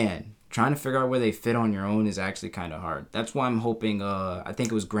 man, trying to figure out where they fit on your own is actually kind of hard. That's why I'm hoping, I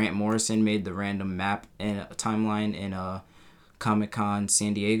think it was Grant Morrison made the random map and a timeline in Comic-Con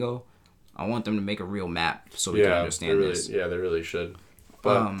San Diego. I want them to make a real map so we can understand this. Yeah, they really should.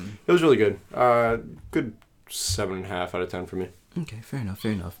 But it was really good. Good 7.5 out of 10 for me. Okay, fair enough.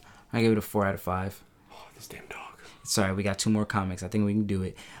 I give it a 4 out of 5. Oh, this damn dog. Sorry, we got 2 more comics. I think we can do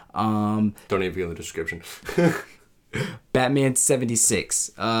it. Don't even get in the description. Batman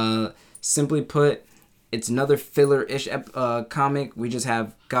 76. Simply put, it's another filler-ish comic. We just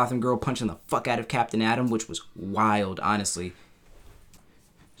have Gotham Girl punching the fuck out of Captain Atom, which was wild, honestly.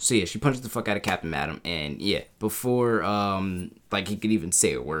 So yeah, she punches the fuck out of Captain Atom, and yeah, before he could even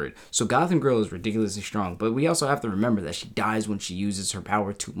say a word. So Gotham Girl is ridiculously strong, but we also have to remember that she dies when she uses her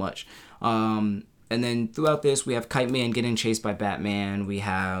power too much. And then throughout this, we have Kite Man getting chased by Batman. We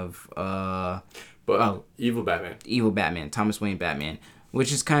have Evil Batman, Thomas Wayne Batman,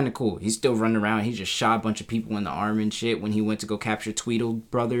 which is kind of cool. He's still running around. He just shot a bunch of people in the arm and shit when he went to go capture Tweedle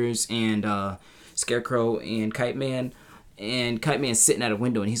Brothers and Scarecrow and Kite Man. And Kite Man's sitting at a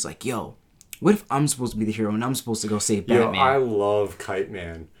window, and he's like, yo, what if I'm supposed to be the hero and I'm supposed to go save Batman? Yo, I love Kite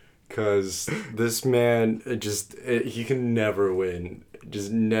Man, because this man, he can never win. Just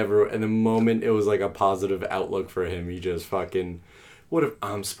never. And the moment it was like a positive outlook for him, he just fucking... What if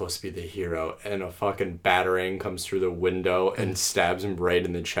I'm supposed to be the hero and a fucking batarang comes through the window and stabs him right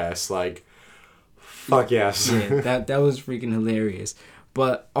in the chest? Like, fuck yes. Yeah, that was freaking hilarious.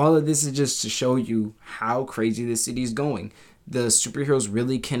 But all of this is just to show you how crazy this city is going. The superheroes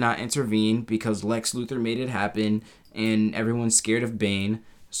really cannot intervene because Lex Luthor made it happen and everyone's scared of Bane.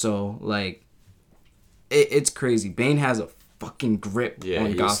 So, like, it's crazy. Bane has a fucking grip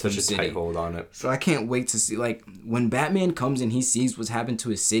on Gotham City. Such a tight hold on it. So I can't wait to see, like, when Batman comes and he sees what's happened to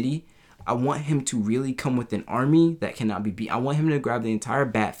his city, I want him to really come with an army that cannot be beat. I want him to grab the entire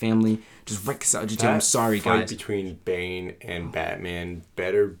Bat family, just reconcile. Just tell him, sorry, fight guys. between Bane and Batman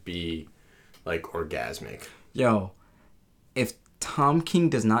better be like orgasmic. Yo, if Tom King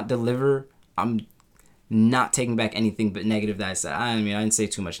does not deliver, I'm not taking back anything but negative that I said. I mean, I didn't say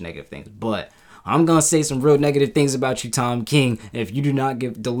too much negative things, but I'm gonna say some real negative things about you, Tom King, if you do not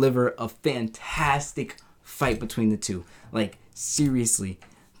deliver a fantastic fight between the two. Like, seriously,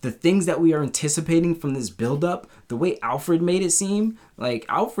 the things that we are anticipating from this build-up, the way Alfred made it seem, like,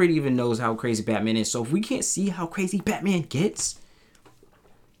 Alfred even knows how crazy Batman is. So if we can't see how crazy Batman gets,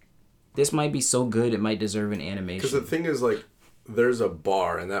 this might be so good it might deserve an animation. Because the thing is, like, there's a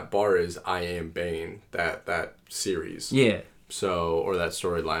bar, and that bar is I Am Bane, that series. Yeah. So, or that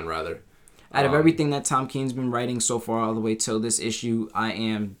storyline, rather. Out of everything that Tom King's been writing so far, all the way till this issue, I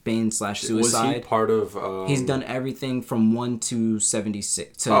Am Bane/Suicide. Was he part of... He's done everything from 1 to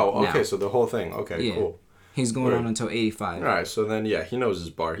 76. To okay, now. so the whole thing. Okay, Yeah. cool. He's going on until 85. All right, so then, yeah, he knows his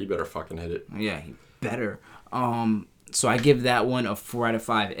bar. He better fucking hit it. Yeah, he better. So I give that one a 4 out of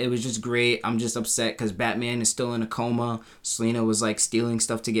 5. It was just great. I'm just upset because Batman is still in a coma. Selena was like stealing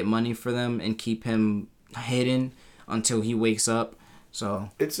stuff to get money for them and keep him hidden until he wakes up. So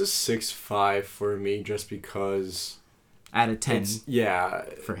it's a 6.5 for me just because... Out of 10. Yeah.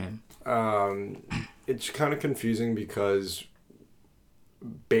 For him. It's kind of confusing because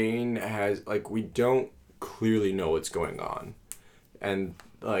Bane has... Like, we don't clearly know what's going on. And,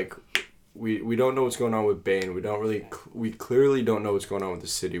 like... We don't know what's going on with Bane. We clearly don't know what's going on with the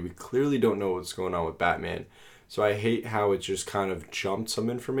city. We clearly don't know what's going on with Batman. So I hate how it just kind of jumped some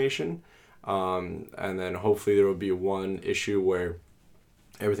information. And then hopefully there will be one issue where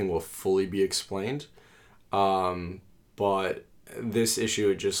everything will fully be explained. But this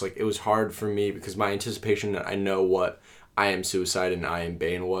issue, it was hard for me because my anticipation, I know what I Am Suicide and I Am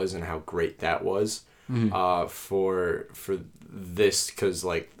Bane was and how great that was. Mm-hmm. For this, because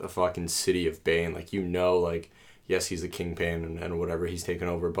like the fucking city of Bane, like, you know, like, yes, he's the kingpin and whatever, he's taken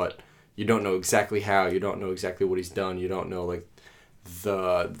over, but you don't know exactly how, you don't know exactly what he's done, you don't know like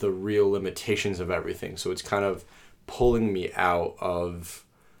the real limitations of everything. So it's kind of pulling me out of...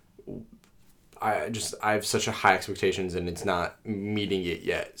 I have such a high expectations and it's not meeting it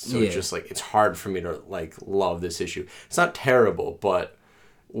yet. So It's just like, it's hard for me to like love this issue. It's not terrible, but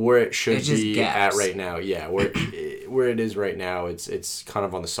where it should be gaps. At right now, where it is right now, it's kind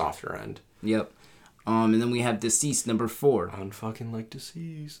of on the softer end. Yep. And then we have Deceased number 4. Unfucking like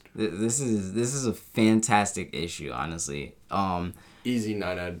Deceased. This is a fantastic issue, honestly. Easy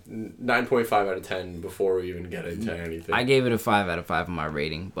 9.5 out of 10 before we even get into anything. I gave it a 5 out of 5 on my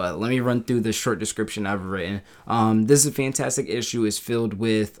rating, but let me run through the short description I've written. This is a fantastic issue. It's filled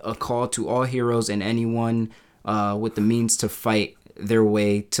with a call to all heroes and anyone with the means to fight their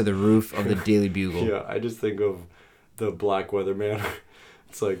way to the roof of the Daily Bugle. Yeah, I just think of the Black Weather Man.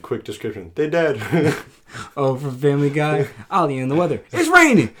 It's like, quick description. They dead. Oh, from Family Guy? Ollie in the weather. It's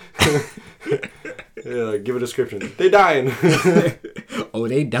raining. Yeah, give a description. They dying. Oh,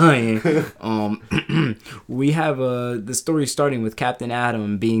 they dying. We have the story starting with Captain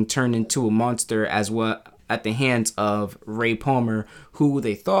Atom being turned into a monster at the hands of Ray Palmer, who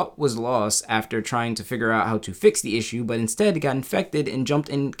they thought was lost after trying to figure out how to fix the issue, but instead got infected and jumped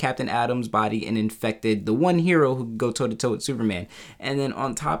in Captain Atom's body and infected the one hero who could go toe-to-toe with Superman. And then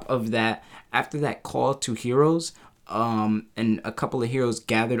on top of that, after that call to heroes, and a couple of heroes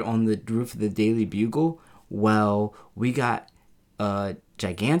gathered on the roof of the Daily Bugle, well, we got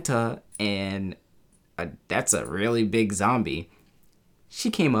Giganta, and that's a really big zombie. She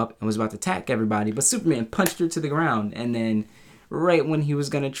came up and was about to attack everybody, but Superman punched her to the ground. And then right when he was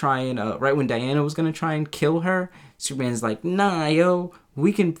going to try and, right when Diana was going to try and kill her, Superman's like, nah, yo,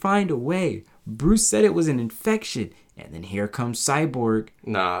 we can find a way. Bruce said it was an infection. And then here comes Cyborg.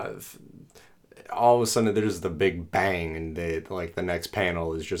 Nah, all of a sudden there's the big bang, and the next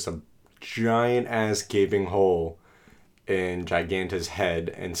panel is just a giant ass gaping hole in Giganta's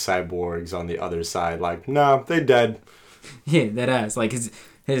head, and Cyborg's on the other side like, nah, they dead. Yeah, that ass. Like,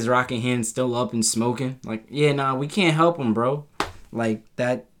 his rocking hand's still up and smoking. Like, yeah, nah, we can't help him, bro. Like,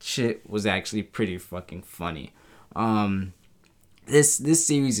 that shit was actually pretty fucking funny. This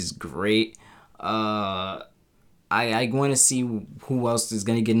series is great. I want to see who else is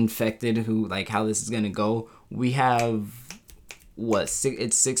gonna get infected. How this is gonna go. We have six?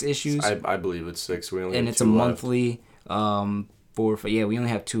 It's 6 issues. I believe it's 6. We only and have it's 2 a left. monthly. We only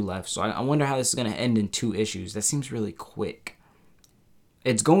have 2 left. So I wonder how this is gonna end in 2 issues. That seems really quick.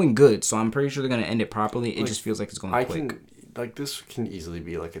 It's going good, so I'm pretty sure they're gonna end it properly. It just feels like it's going quick. This can easily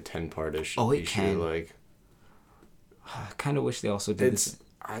be like a 10-part issue. Oh, it can. Like, I kind of wish they also did this.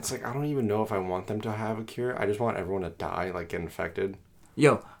 it's like I don't even know if I want them to have a cure. I just want everyone to die, like get infected.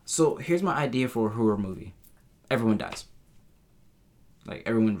 Yo, so here's my idea for a horror movie. Everyone dies. Like,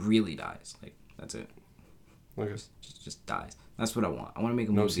 everyone really dies. Like, that's it. Okay. Just dies. That's what I want. I want to make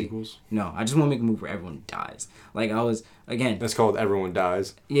a movie. No sequels? No, I just want to make a movie where everyone dies. Like, I was, again. That's called Everyone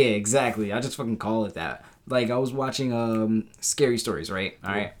Dies. Yeah, exactly. I just fucking call it that. Like, I was watching Scary Stories, right?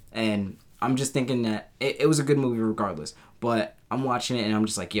 All right. And I'm just thinking that it was a good movie regardless. But I'm watching it and I'm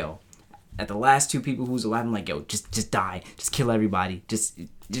just like, yo, at the last two people who's alive, I'm like, yo, just die. Just kill everybody. Just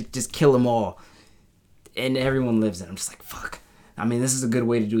kill them all. And everyone lives, and I'm just like, fuck. I mean, this is a good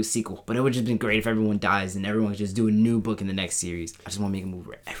way to do a sequel, but it would just been great if everyone dies and everyone could just do a new book in the next series. I just want to make a movie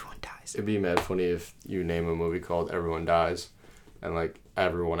where everyone dies. It'd be mad funny if you name a movie called Everyone Dies, and like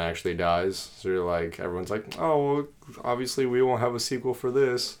everyone actually dies. So you're like, everyone's like, oh, well, obviously we won't have a sequel for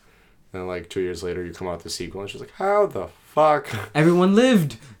this. And like 2 years later, you come out with the sequel, and it's just like, how the fuck? Everyone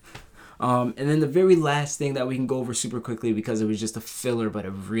lived. And then the very last thing that we can go over super quickly, because it was just a filler, but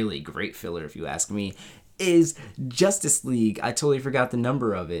a really great filler if you ask me, is Justice League. I totally forgot the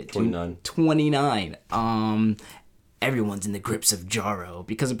number of it. 29. 29. Everyone's in the grips of Jarro,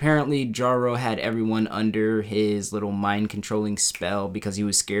 because apparently Jarro had everyone under his little mind controlling spell because he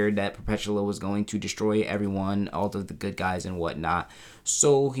was scared that Perpetua was going to destroy everyone, all of the good guys and whatnot.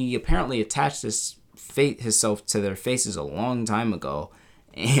 So he apparently attached himself to their faces a long time ago.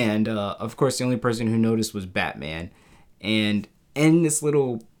 And of course, the only person who noticed was Batman. And in this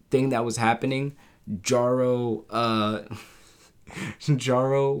little thing that was happening, Jarro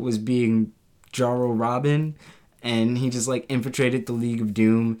was being Jarro Robin, and he just like infiltrated the League of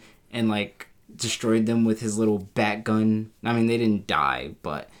Doom and like destroyed them with his little bat gun. I mean, they didn't die,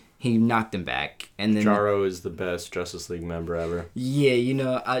 but he knocked them back. And then Jarro is the best Justice League member ever.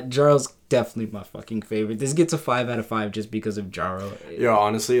 Yeah, Jarro's definitely my fucking favorite. This gets a 5 out of 5 just because of Jarro. Yo,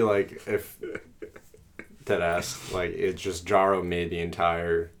 honestly, like if deadass, like it's just Jarro made the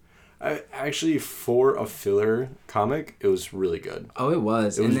entire. Actually, for a filler comic, it was really good. Oh, it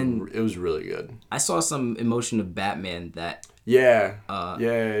was. It was really good. I saw some emotion of Batman that. Yeah.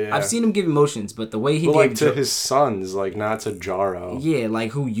 Yeah. I've seen him give emotions, but the way he gave like to his sons, like not to Jarro. Yeah,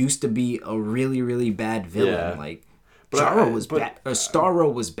 like who used to be a really, really bad villain. Yeah. Like Jarro was bad. Or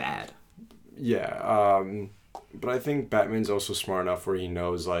Starro was bad. Yeah. But I think Batman's also smart enough where he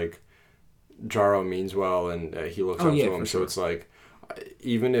knows like Jarro means well, and he looks up to him. So it's like,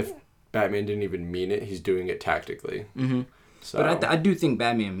 even if Batman didn't even mean it, he's doing it tactically. Mm-hmm. So. But I do think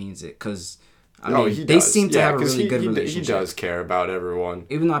Batman means it, because they does. Seem to have a really good relationship. He does care about everyone.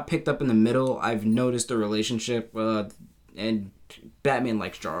 Even though I picked up in the middle, I've noticed the relationship, and Batman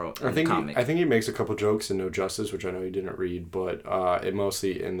likes Jarro in the comic. I think he makes a couple jokes in No Justice, which I know you didn't read, but it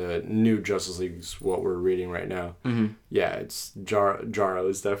mostly in the new Justice League is what we're reading right now. Mm-hmm. Yeah, it's Jarro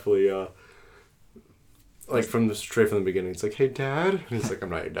is definitely like straight from the beginning. It's like, hey, Dad. And he's like, I'm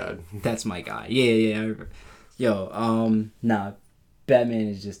not your dad. That's my guy. Yeah. Yo, Batman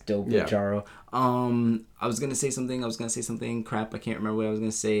is just dope with Jarro. I was gonna say something. Crap, I can't remember what I was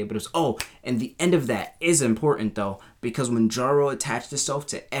gonna say. But it was and the end of that is important though, because when Jarro attached himself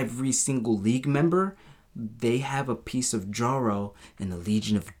to every single League member, they have a piece of Jarro in the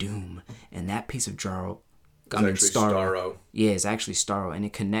Legion of Doom, and that piece of Jarro, Starro. Yeah, it's actually Starro, and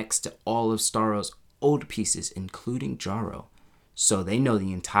it connects to all of Starro's old pieces, including Jarro. So they know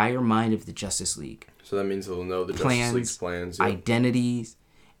the entire mind of the Justice League. So that means they'll know the Justice League's plans. Yeah. Identities,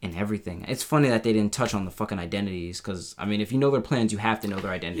 and everything. It's funny that they didn't touch on the fucking identities, because, I mean, if you know their plans, you have to know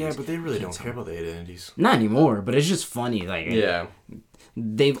their identities. Yeah, but they really don't care about the identities. Not anymore, but it's just funny. Like, yeah.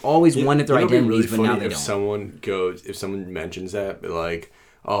 They've always wanted their identities, but now they don't. If someone mentions that, like,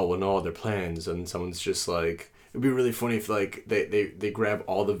 oh, well, no, their plans, and someone's just like, it'd be really funny if, like, they grab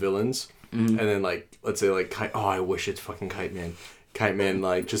all the villains, and then, like, let's say, like, I wish it's fucking Kite Man. Kite Man,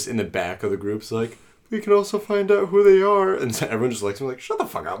 like, just in the back of the group's like, we can also find out who they are. And so everyone just likes him, like, shut the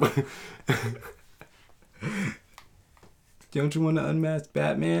fuck up. Don't you want to unmask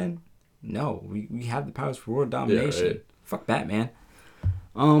Batman? No, we have the powers for world domination. Yeah, right. Fuck Batman.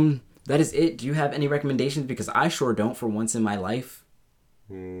 That is it. Do you have any recommendations? Because I sure don't for once in my life.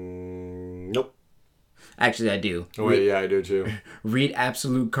 Nope. Actually, I do. Oh, wait, yeah, I do too. Read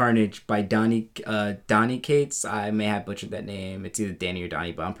Absolute Carnage by Donny Cates. I may have butchered that name. It's either Danny or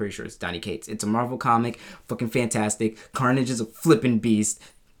Donny, but I'm pretty sure it's Donny Cates. It's a Marvel comic. Fucking fantastic. Carnage is a flippin' beast.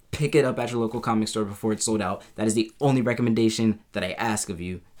 Pick it up at your local comic store before it's sold out. That is the only recommendation that I ask of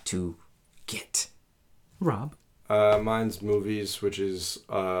you to get. Rob? Mine's movies, which is,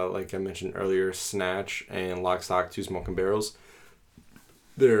 like I mentioned earlier, Snatch and Lock, Stock, Two Smoking Barrels.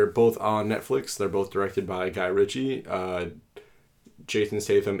 They're both on Netflix. They're both directed by Guy Ritchie. Jason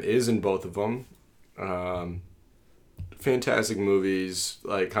Statham is in both of them. Fantastic movies,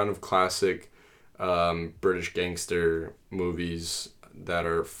 like kind of classic British gangster movies that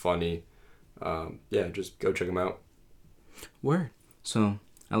are funny. Yeah, just go check them out. Word. So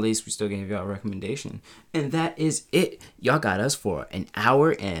at least we still gave y'all a recommendation. And that is it. Y'all got us for an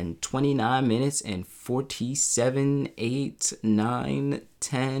hour and 29 minutes and 47, 8, 9,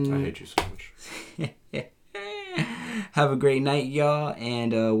 10. I hate you so much. Have a great night, y'all.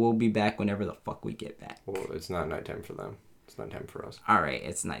 And we'll be back whenever the fuck we get back. Well, it's not nighttime for them. It's nighttime for us. All right.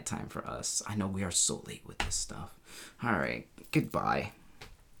 It's nighttime for us. I know we are so late with this stuff. All right. Goodbye.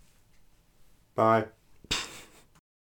 Bye.